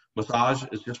it. Massage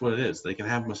is just what it is. They can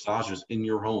have massages in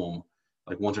your home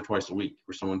like once or twice a week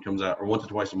where someone comes out, or once or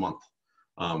twice a month,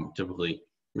 typically,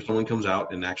 where someone comes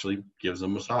out and actually gives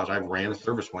them a massage. I ran a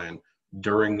service plan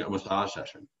during a massage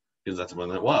session because that's when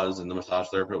it was, and the massage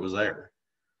therapist was there.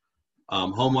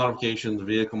 Home modifications,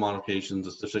 vehicle modifications,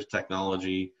 assistive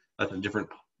technology, that's a different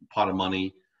pot of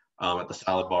money at the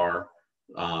salad bar.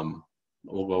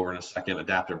 We'll go over in a second.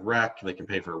 Adaptive rec, they can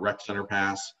pay for a rec center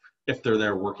pass if they're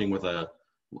there working with a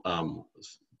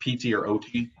PT or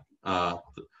OT,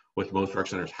 which most rec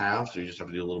centers have, so you just have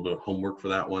to do a little bit of homework for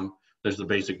that one. There's the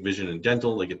basic vision and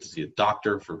dental. They get to see a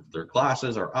doctor for their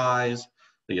glasses or eyes.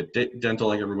 They get dental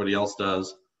like everybody else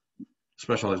does.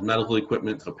 Specialized medical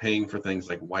equipment, so paying for things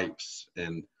like wipes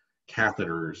and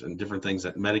catheters and different things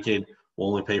that Medicaid will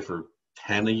only pay for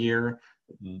 10 a year.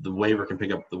 The waiver can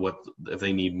pick up if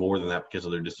they need more than that because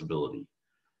of their disability.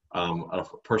 A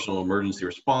personal emergency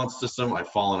response system, I've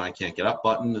fallen, I can't get up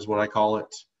button is what I call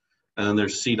it. And then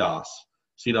there's CDOS.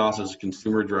 CDOS is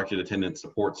Consumer Directed Attendance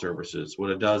Support Services. What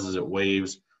it does is it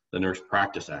waives the Nurse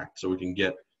Practice Act. So we can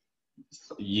get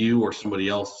you or somebody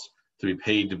else to be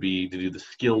paid to do the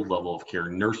skilled level of care,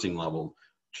 nursing level,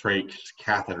 trach,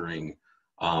 cathetering,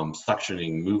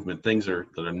 suctioning, movement, things that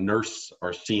a nurse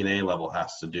or CNA level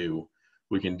has to do,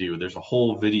 we can do. There's a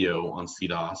whole video on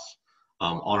CDOS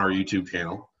on our YouTube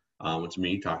channel. It's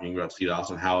me talking about CDOS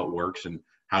and how it works and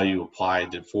how you apply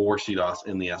for CDOS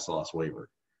in the SLS waiver.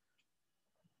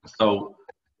 So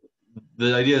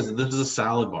the idea is this is a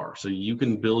salad bar, so you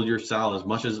can build your salad as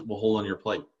much as it will hold on your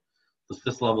plate. The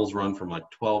SIS levels run from like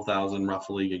 12,000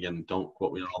 roughly. Again, don't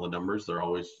quote me on all the numbers. They're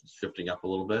always shifting up a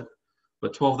little bit,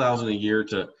 but 12,000 a year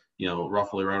to, you know,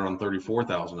 roughly right around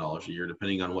 $34,000 a year,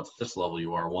 depending on what SIS level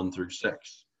you are, 1 through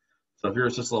 6. So if you're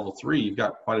a SIS level 3, you've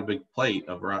got quite a big plate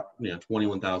of, you know,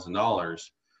 $21,000,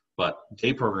 but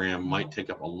day program might take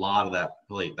up a lot of that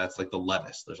plate. That's like the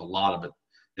lettuce. There's a lot of it,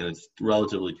 and it's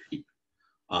relatively cheap.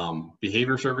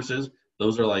 Behavior services,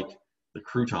 those are like the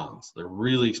croutons. They're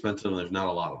really expensive, and there's not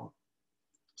a lot of them.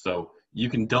 So you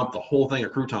can dump the whole thing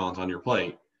of croutons on your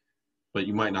plate, but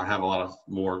you might not have a lot of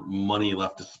more money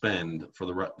left to spend for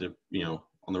the you know,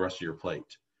 on the rest of your plate.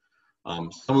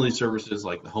 Some of these services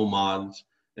like the home mods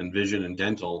and vision and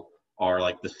dental are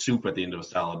like the soup at the end of a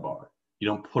salad bar. You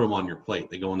don't put them on your plate.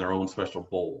 They go in their own special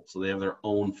bowl. So they have their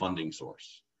own funding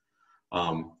source.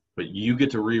 But you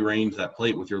get to rearrange that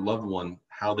plate with your loved one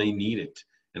how they need it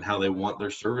and how they want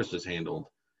their services handled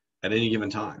at any given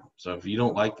time. So if you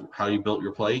don't like how you built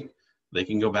your plate, they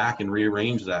can go back and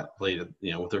rearrange that plate,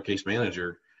 with their case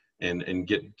manager and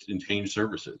change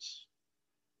services.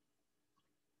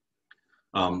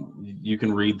 You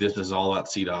can read this. This is all about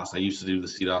CDOS. I used to do the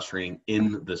CDOS training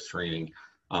in this training,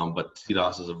 but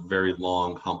CDOS is a very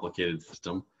long, complicated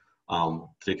system to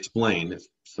explain. It's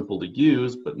simple to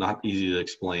use, but not easy to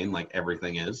explain like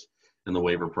everything is in the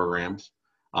waiver programs.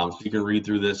 So you can read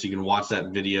through this. You can watch that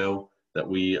video that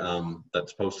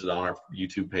that's posted on our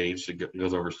YouTube page that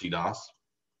goes over CDOS.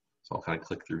 So I'll kind of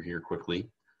click through here quickly.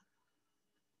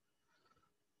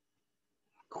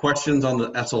 Questions on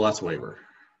the SLS waiver?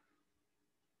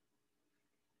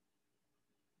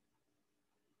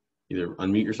 Either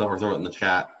unmute yourself or throw it in the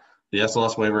chat. The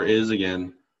SLS waiver is,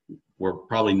 again, where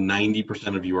probably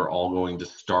 90% of you are all going to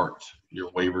start your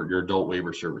adult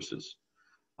waiver services.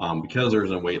 Because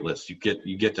there's a wait list, you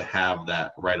get to have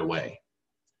that right away.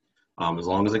 As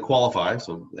long as they qualify,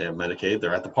 so they have Medicaid,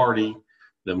 they're at the party,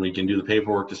 then we can do the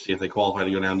paperwork to see if they qualify to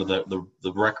go down to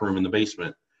the rec room in the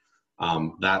basement.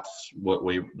 That's what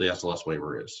the SLS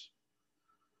waiver is.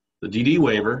 The DD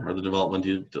waiver, or the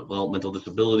developmental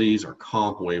disabilities, or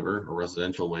comp waiver, or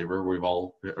residential waiver,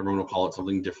 everyone will call it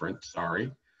something different,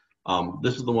 sorry.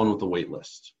 This is the one with the wait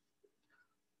list.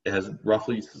 It has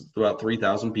roughly about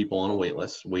 3,000 people on a wait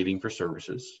list waiting for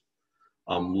services.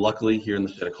 Luckily, here in the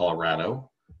state of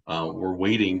Colorado, we're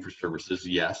waiting for services,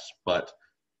 yes, but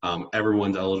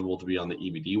everyone's eligible to be on the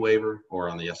EBD waiver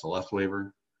or on the SLS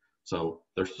waiver. So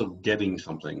they're still getting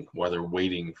something while they're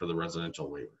waiting for the residential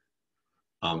waiver.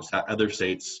 Other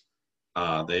states,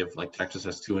 like Texas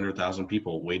has 200,000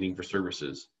 people waiting for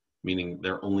services, meaning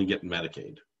they're only getting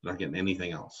Medicaid. They're not getting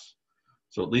anything else.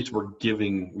 So at least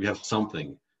we have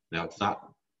something. Now it's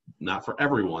not for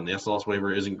everyone. The SLS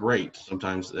waiver isn't great.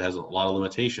 Sometimes it has a lot of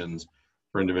limitations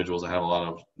for individuals that have a lot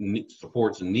of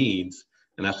supports and needs,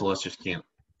 and SLS just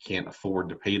can't afford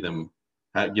to pay them,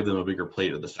 give them a bigger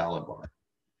plate at the salad bar.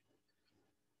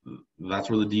 That's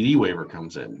where the DD waiver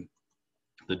comes in.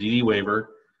 The DD waiver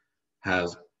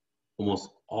has almost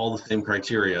all the same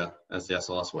criteria as the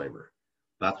SLS waiver.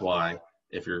 That's why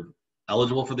if you're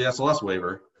eligible for the SLS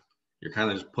waiver, you're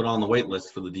kind of just put on the wait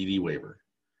list for the DD waiver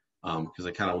because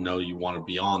they kind of know you want to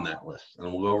be on that list.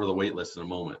 And we'll go over the wait list in a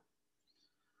moment.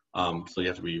 So you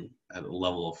have to be at a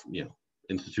level of,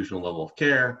 institutional level of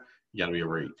care. You got to be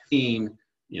over 18.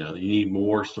 You need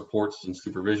more supports and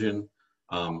supervision.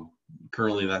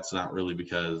 Currently, that's not really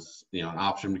an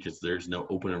option because there's no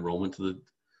open enrollment to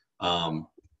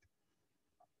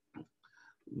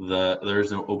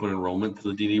there's no open enrollment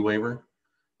to the DD waiver.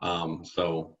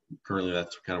 So currently,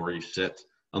 that's kind of where you sit,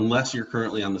 unless you're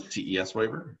currently on the CES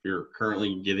waiver. If you're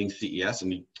currently getting CES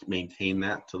and you maintain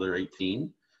that till they're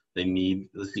 18, they need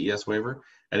the CES waiver.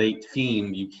 At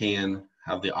 18, you can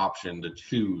have the option to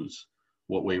choose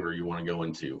what waiver you want to go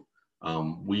into.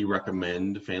 We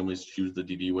recommend families choose the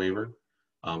DD waiver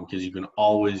because you can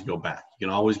always go back. You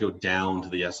can always go down to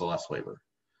the SLS waiver.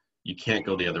 You can't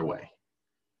go the other way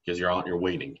because you're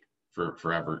waiting for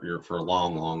forever. You're for a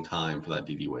long, long time for that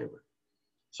DD waiver.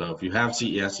 So if you have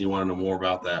CES and you want to know more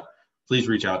about that, please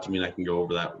reach out to me and I can go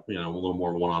over that, a little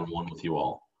more one-on-one with you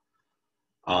all.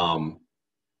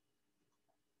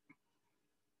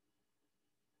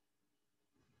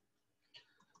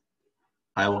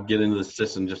 I will get into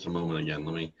this in just a moment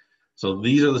again. So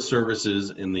these are the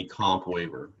services in the comp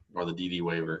waiver or the DD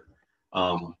waiver.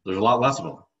 There's a lot less of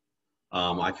them.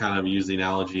 I kind of use the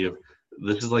analogy of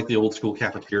this is like the old school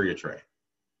cafeteria tray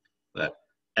that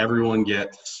everyone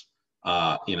gets,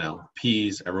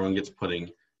 peas, everyone gets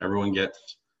pudding, everyone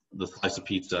gets the slice of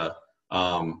pizza.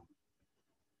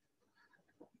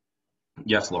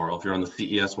 Yes, Laurel, if you're on the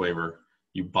CES waiver,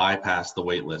 you bypass the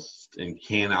wait list and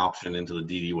can option into the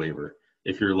DD waiver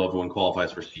if your loved one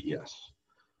qualifies for CES.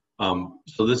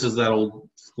 So this is that old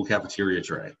school cafeteria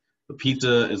tray. The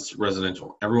pizza is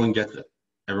residential. Everyone gets it.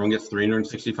 Everyone gets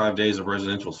 365 days of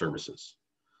residential services.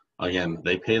 Again,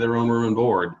 they pay their own room and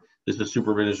board. This is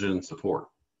supervision and support.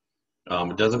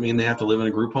 It doesn't mean they have to live in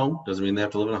a group home. Doesn't mean they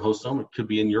have to live in a host home. It could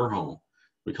be in your home.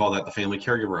 We call that the family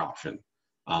caregiver option.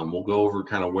 We'll go over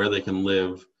kind of where they can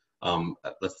live.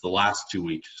 That's the last 2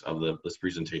 weeks of this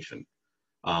presentation.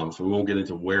 So we won't get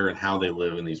into where and how they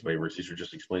live in these waivers. These are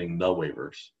just explaining the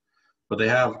waivers. But they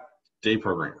have day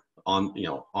program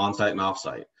on-site and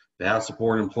off-site. They have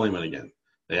support and employment again.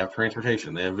 They have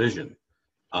transportation. They have vision.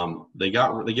 They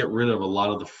get rid of a lot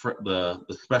of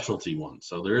the specialty ones.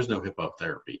 So there is no hip up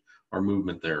therapy or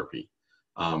movement therapy.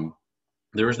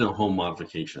 There is no home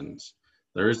modifications.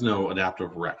 There is no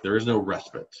adaptive rec. There is no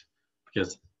respite,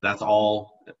 because that's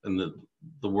all, in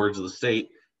the words of the state,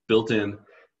 built in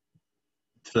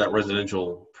to that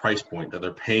residential price point, that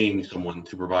they're paying someone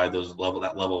to provide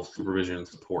that level of supervision and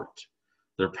support.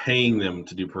 They're paying them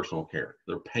to do personal care.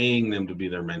 They're paying them to be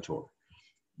their mentor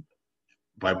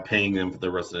by paying them for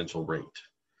their residential rate.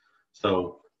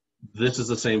 So this is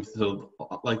the same. So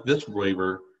like this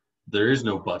waiver, there is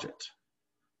no budget,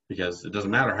 because it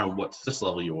doesn't matter what SIS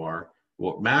level you are.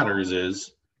 What matters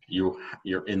is you're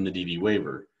in the DD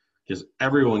waiver, because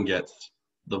everyone gets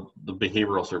the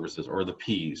behavioral services or the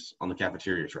peas on the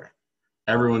cafeteria tray.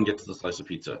 Everyone gets the slice of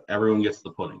pizza. Everyone gets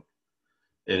the pudding.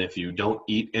 And if you don't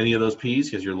eat any of those peas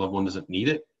because your loved one doesn't need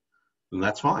it, then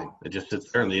that's fine. It just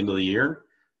sits there. And the end of the year,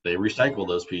 they recycle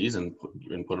those peas and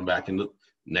put them back into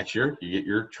next year. You get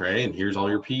your tray, and here's all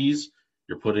your peas.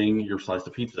 You're putting your slice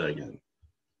of pizza again.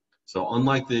 So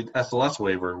unlike the SLS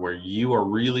waiver, where you are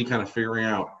really kind of figuring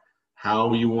out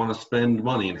how you want to spend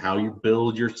money and how you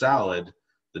build your salad,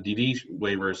 the DD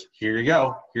waivers, here you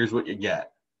go, here's what you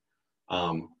get.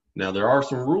 Now there are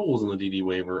some rules in the DD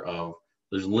waiver of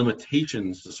there's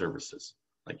limitations to services.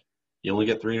 Like you only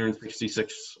get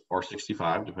 366 or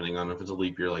 65, depending on if it's a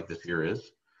leap year like this year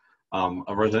is, of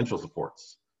residential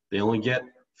supports. They only get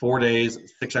 4 days,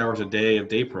 6 hours a day of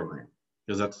day program,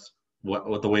 because that's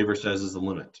what the waiver says is the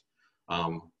limit.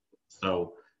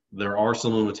 So there are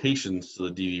some limitations to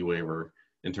the DD waiver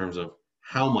in terms of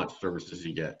how much services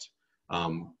you get.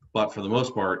 But for the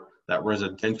most part, that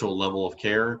residential level of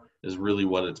care is really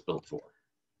what it's built for.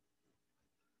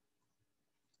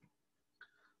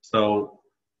 So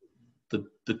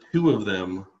the two of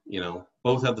them,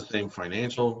 both have the same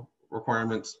financial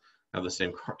requirements, have the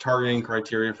same targeting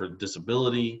criteria for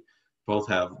disability, both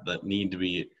have that need to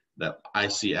be that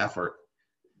IC effort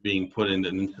being put into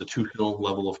an institutional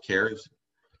level of care.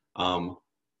 The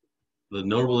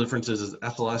notable differences is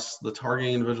SLS, the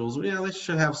targeting individuals, they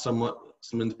should have some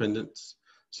independence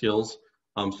skills.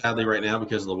 Sadly, right now,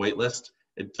 because of the wait list,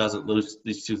 it doesn't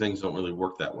these two things don't really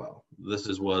work that well. This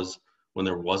was when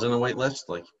there wasn't a wait list,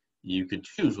 like you could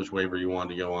choose which waiver you wanted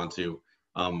to go on to.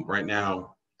 Right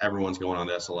now, everyone's going on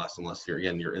to SLS unless you're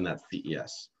in that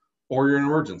CES or you're in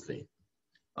emergency,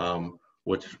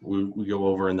 which we go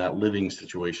over in that living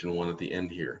situation one at the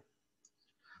end here.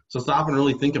 So stop and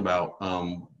really think about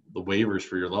the waivers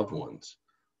for your loved ones.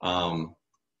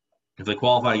 If they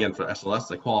qualify again for SLS,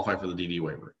 they qualify for the DD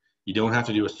waiver. You don't have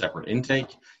to do a separate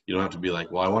intake. You don't have to be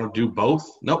like, well, I want to do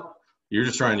both. Nope. You're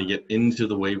just trying to get into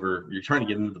the waiver. You're trying to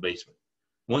get into the basement.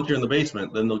 Once you're in the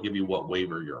basement, then they'll give you what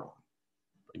waiver you're on.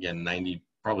 Again,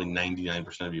 probably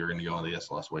 99% of you are going to go on the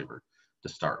SLS waiver to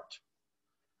start.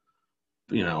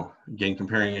 Again,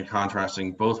 comparing and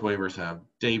contrasting, both waivers have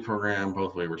day program,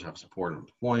 both waivers have support and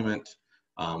employment.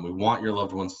 We want your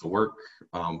loved ones to work.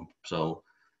 So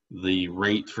the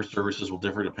rate for services will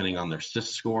differ depending on their SIS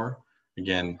score.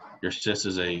 Again, your SIS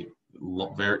is a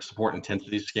very support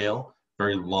intensity scale,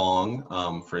 very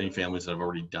long for any families that have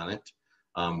already done it.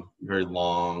 Very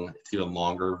long, it's even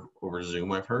longer over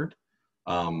Zoom, I've heard.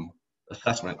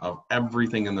 Assessment of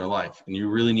everything in their life. And you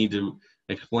really need to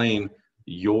explain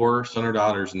your son or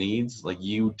daughter's needs like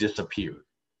you disappeared.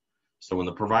 So when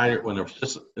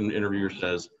the interviewer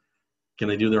says, can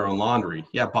they do their own laundry?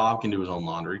 Yeah, Bob can do his own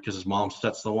laundry because his mom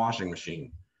sets the washing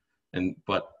machine.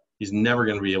 But he's never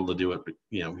going to be able to do it,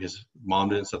 his mom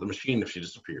didn't set the machine if she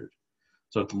disappeared.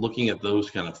 So it's looking at those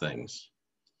kind of things.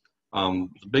 The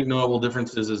big notable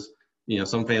differences is,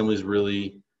 some families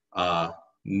really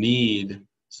need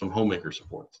some homemaker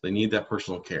supports. They need that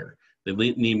personal care. They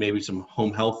need maybe some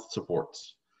home health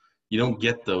supports. You don't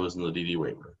get those in the DD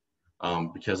waiver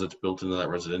because it's built into that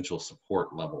residential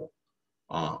support level,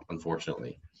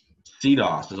 unfortunately.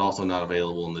 CDOS is also not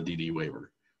available in the DD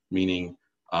waiver, meaning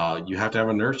you have to have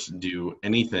a nurse do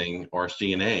anything, or a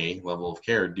CNA level of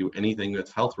care, do anything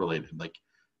that's health related, like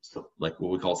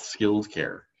what we call skilled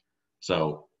care.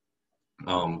 So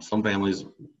some families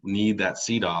need that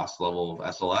CDOS level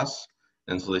of SLS,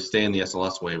 and so they stay in the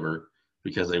SLS waiver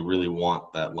because they really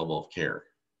want that level of care.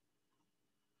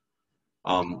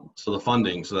 So the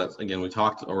funding, so that's, again, we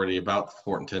talked already about the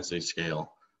support intensity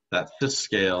scale. That SIS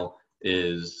scale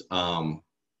is,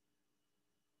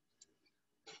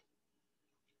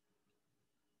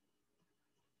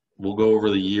 we'll go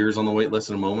over the years on the wait list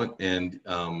in a moment, and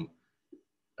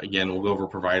again, we'll go over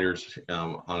providers in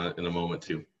a moment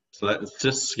too. So that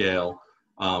SIS scale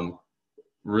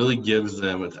really gives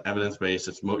them, it's evidence-based,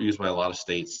 it's used by a lot of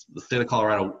states. The state of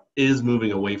Colorado is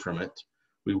moving away from it.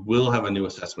 We will have a new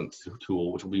assessment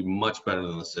tool, which will be much better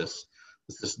than the SIS.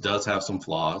 The SIS does have some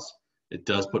flaws. It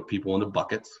does put people into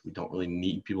buckets. We don't really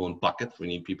need people in buckets. We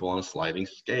need people on a sliding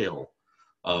scale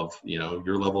of,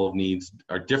 your level of needs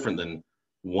are different than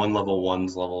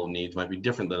one's level of needs might be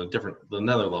different than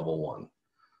another level one.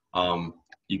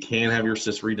 You can have your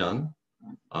SIS redone.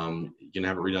 You can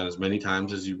have it redone as many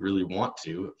times as you really want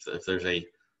to. If there's a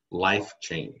life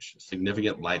change,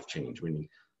 significant life change, meaning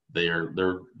their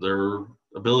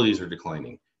abilities are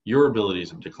declining, your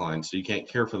abilities have declined, so you can't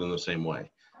care for them the same way.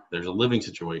 There's a living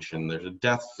situation, there's a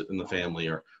death in the family,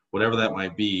 or whatever that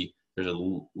might be. There's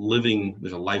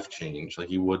a life change, like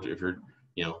you would if you're,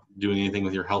 doing anything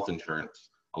with your health insurance.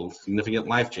 A significant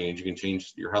life change, you can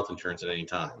change your health insurance at any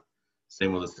time.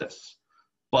 Same with a SIS.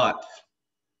 But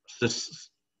SIS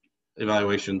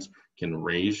evaluations can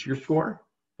raise your score,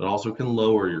 but also can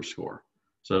lower your score.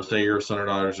 So say your son or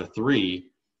daughter's a 3,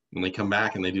 when they come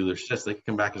back and they do their SIS, they can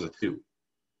come back as a 2.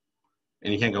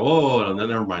 And you can't go, oh, no,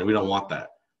 never mind, we don't want that.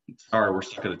 Sorry, we're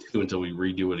stuck at a 2 until we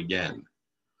redo it again.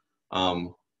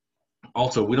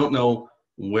 Also, we don't know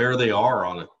where they are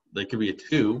on it. They could be a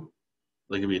 2,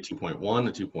 they could be a 2.1,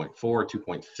 a 2.4, a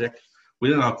 2.6. We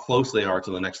don't know how close they are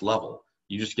to the next level.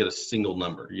 You just get a single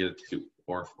number. You get a 2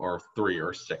 or 3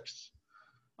 or 6.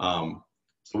 So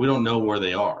we don't know where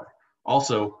they are.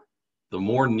 Also, the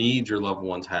more needs your loved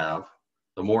ones have,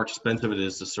 the more expensive it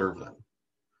is to serve them.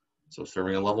 So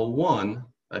serving a level 1,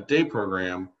 a day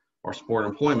program, or support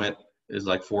employment is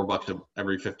like $4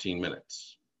 every 15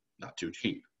 minutes. Not too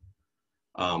cheap.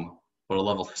 But a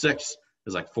level 6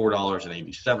 is like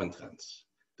 $4.87.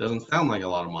 Doesn't sound like a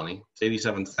lot of money. It's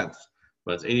 87 cents,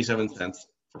 but it's 87 cents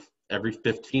for every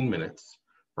 15 minutes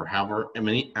for however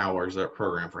many hours that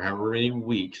program, for however many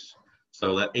weeks.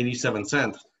 So that 87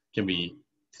 cents can be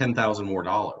 $10,000 more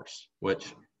dollars,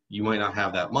 which you might not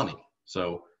have that money.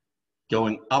 So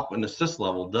going up an assist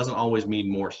level doesn't always mean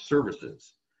more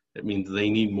services. It means they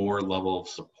need more level of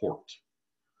support.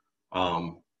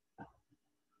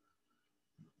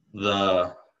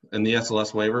 In the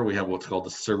SLS waiver, we have what's called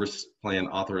the service plan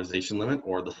authorization limit,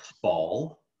 or the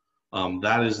SPAL.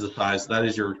 That is the size, that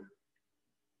is your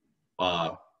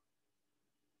salad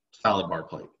bar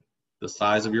plate. The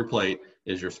size of your plate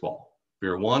is your SPAL. If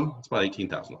you're a 1, it's about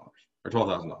 $18,000 or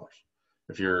 $12,000.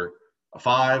 If you're a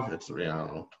 5, it's, I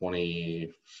don't know,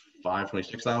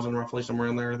 26,000 roughly, somewhere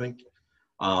in there, I think.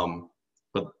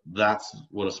 But that's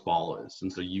what a SPAL is.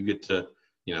 And so you get to,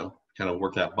 kind of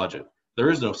work that budget. There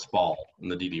is no SPAL in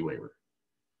the DD waiver.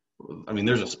 I mean,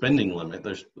 there's a spending limit.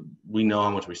 We know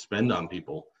how much we spend on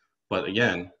people, but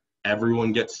again,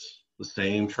 everyone gets the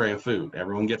same tray of food.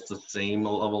 Everyone gets the same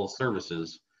level of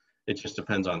services. It just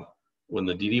depends on, when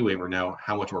the DD waiver now,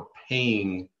 how much we're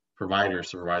paying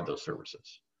providers to provide those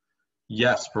services.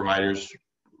 Yes,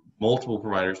 multiple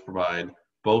providers provide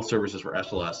both services for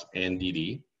SLS and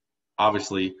DD.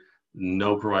 Obviously,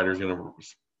 no provider is going to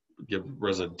give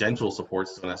residential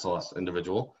supports to an SLS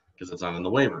individual because it's not in the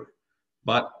waiver.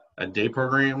 But at day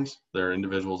programs, there are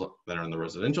individuals that are in the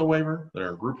residential waiver, that are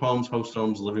in group homes, host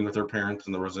homes, living with their parents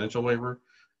in the residential waiver,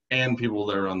 and people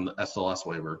that are on the SLS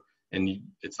waiver. And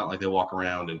it's not like they walk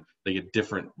around and they get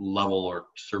different level or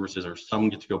services, or some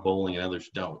get to go bowling and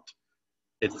others don't.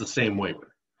 It's the same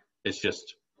waiver. It's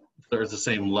just, there's the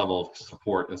same level of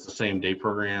support. It's the same day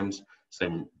programs,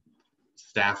 same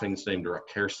staffing, same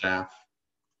direct care staff.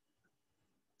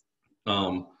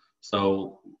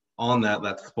 So on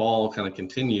that SPAL kind of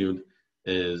continued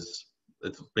it's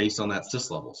based on that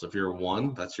SIS level. So if you're a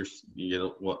 1, you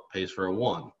get what pays for a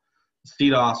 1.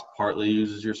 CDOS partly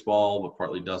uses your SPAL, but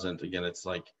partly doesn't. Again, it's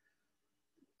like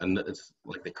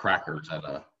the crackers at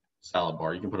a salad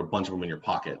bar. You can put a bunch of them in your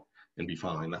pocket and be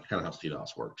fine. That's kind of how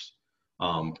CDOS works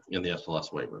in the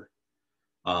SLS waiver.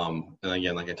 And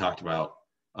again, like I talked about,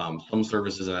 some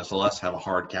services in SLS have a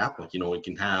hard cap. Like, we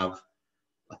can have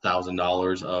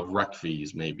 $1,000 of rec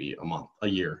fees maybe a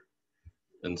year.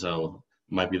 And so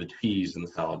it might be the cheese in the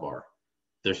salad bar.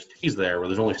 There's cheese there where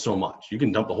there's only so much. You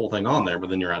can dump the whole thing on there, but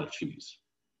then you're out of cheese.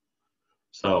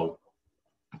 So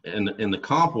in the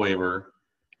comp waiver,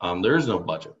 there is no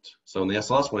budget. So in the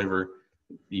SLS waiver,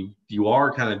 you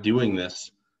are kind of doing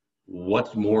this.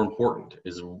 What's more important?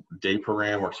 Is a day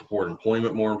program or support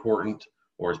employment more important,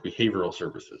 or is behavioral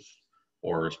services,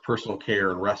 or is personal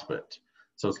care and respite?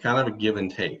 So it's kind of a give and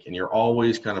take, and you're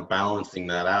always kind of balancing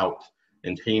that out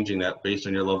and changing that based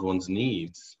on your loved one's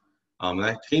needs.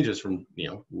 That changes from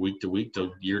week to week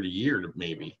to year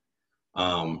maybe.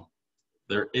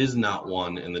 There is not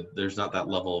one, and there's not that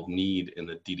level of need in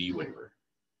the DD waiver.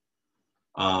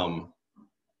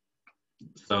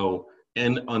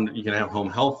 You can have home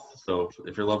health. So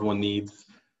if your loved one needs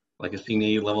like a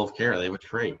CNA level of care. They have a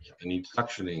trach, they need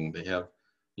suctioning, they have,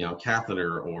 you know,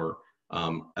 catheter or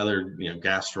other, you know,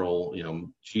 gastral, you know,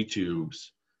 G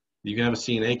tubes. You can have a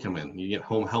CNA come in. You get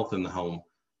home health in the home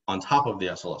on top of the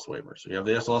SLS waiver. So you have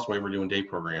the SLS waiver doing day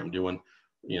program, doing,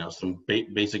 you know, some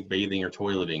basic bathing or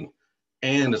toileting,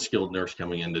 and a skilled nurse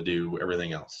coming in to do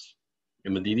everything else.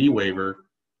 In the DD waiver,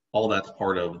 all that's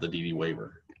part of the DD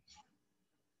waiver.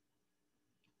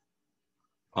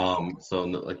 So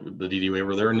like the DD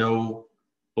waiver, there are no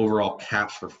overall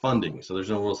caps for funding. So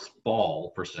there's no real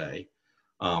fall per se.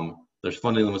 There's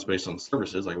funding limits based on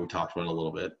services, like we talked about a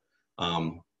little bit.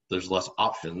 There's less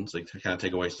options. They kind of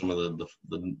take away some of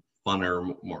the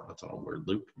funner, more, that's not a word,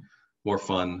 Luke, more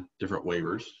fun, different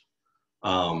waivers.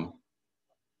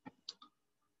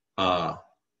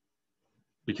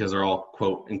 Because they're all,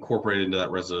 quote, incorporated into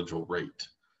that residential rate.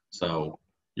 So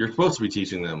you're supposed to be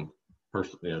teaching them, you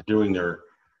know, doing their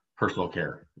personal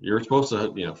care. You're supposed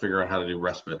to, you know, figure out how to do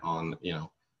respite on, you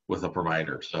know, with a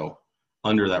provider. So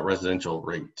under that residential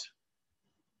rate.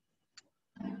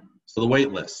 So the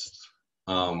wait list.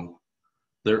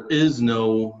 There is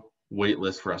no wait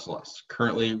list for SLS.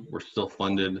 Currently, we're still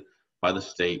funded by the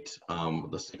state.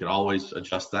 The state could always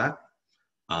adjust that.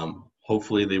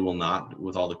 Hopefully they will not,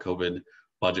 with all the COVID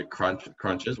budget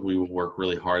crunches. We will work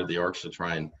really hard at the ARCs to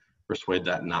try and persuade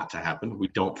that not to happen. We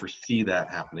don't foresee that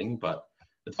happening, but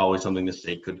it's always something the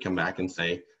state could come back and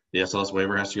say, the SLS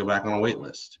waiver has to go back on a wait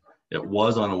list. It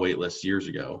was on a wait list years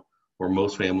ago, where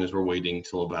most families were waiting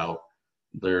till about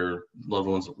their loved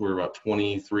ones were about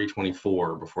 23,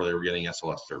 24 before they were getting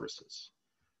SLS services.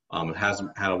 It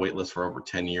hasn't had a wait list for over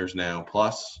 10 years now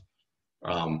plus.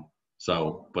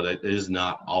 But it is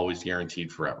not always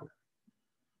guaranteed forever.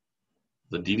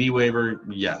 The DD waiver,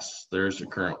 yes, there's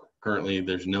currently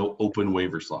there's no open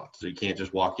waiver slot. So you can't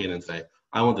just walk in and say,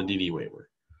 I want the DD waiver.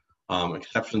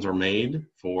 Exceptions are made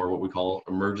for what we call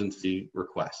emergency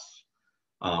requests.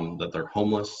 That they're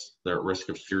homeless, they're at risk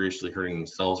of seriously hurting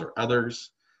themselves or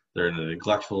others, they're in a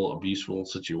neglectful, abuseful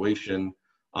situation,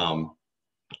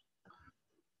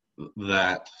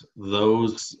 that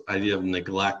those idea of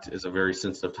neglect is a very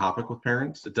sensitive topic with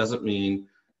parents. It doesn't mean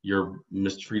you're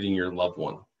mistreating your loved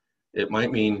one. It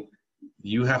might mean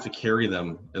you have to carry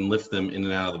them and lift them in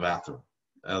and out of the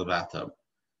bathtub.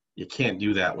 You can't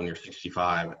do that when you're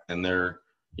 65 and they're,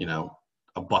 you know,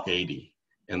 $180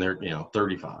 and they're, you know,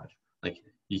 35. Like,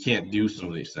 you can't do some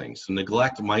of these things. So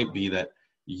neglect might be that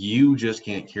you just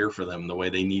can't care for them the way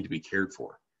they need to be cared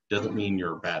for. Doesn't mean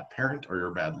you're a bad parent or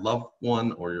you're a bad loved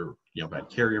one or you're, you know, bad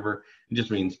caregiver. It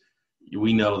just means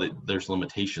we know that there's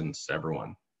limitations to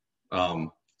everyone.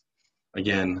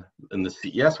 Again, in the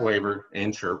CES waiver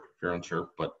and CHIRP, if you're on CHIRP,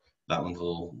 but that one's a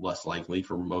little less likely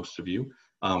for most of you.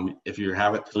 If you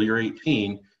have it till you're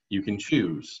 18, you can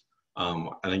choose.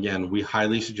 And again, we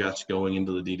highly suggest going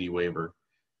into the DD waiver,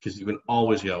 because you can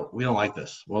always go, we don't like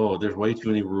this. Whoa, there's way too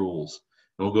many rules.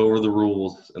 And we'll go over the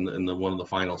rules in one of the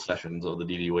final sessions of the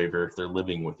DD waiver if they're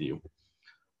living with you.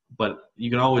 But you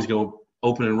can always go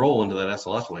open enroll into that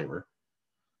SLS waiver.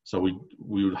 So we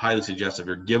would highly suggest, if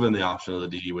you're given the option of the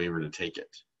DD waiver, to take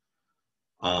it.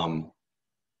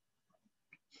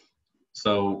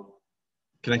 So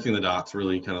connecting the dots,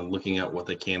 really kind of looking at what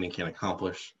they can and can't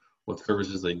accomplish, what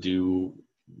services they do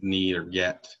need or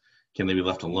get. Can they be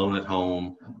left alone at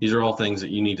home? These are all things that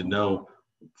you need to know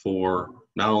for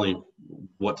not only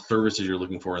what services you're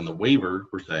looking for in the waiver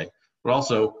per se, but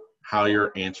also how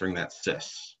you're answering that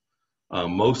SIS.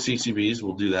 Most CCBs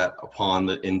will do that upon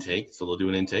the intake. So they'll do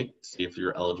an intake, see if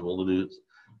you're eligible to do this.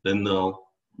 Then they'll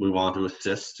move on to a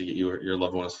SIS to get your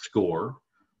loved one a score.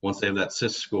 Once they have that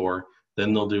SIS score,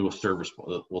 then they'll do a service.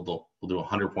 We'll do a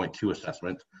 100.2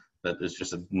 assessment. That is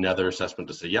just another assessment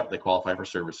to say, yep, they qualify for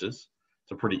services.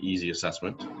 It's a pretty easy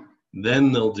assessment.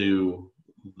 Then they'll do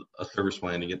a service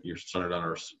plan to get your son or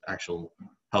daughter actual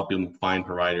help them find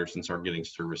providers and start getting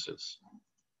services.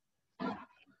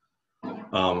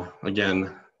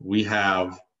 Again, we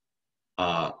have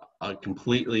a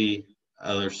completely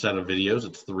other set of videos.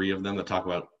 It's 3 of them that talk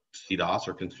about CDOS,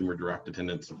 or Consumer Direct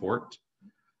Attendant Support,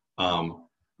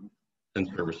 and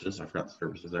services. I forgot the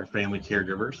services there. Family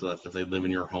caregiver, so that's if they live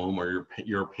in your home or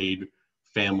you're a paid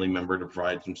family member to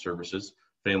provide some services.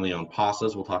 Family-owned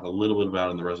PASAs, we'll talk a little bit about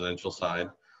on the residential side.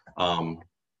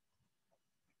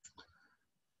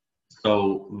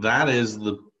 So that is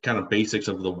the kind of basics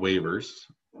of the waivers.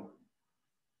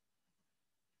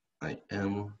 I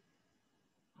am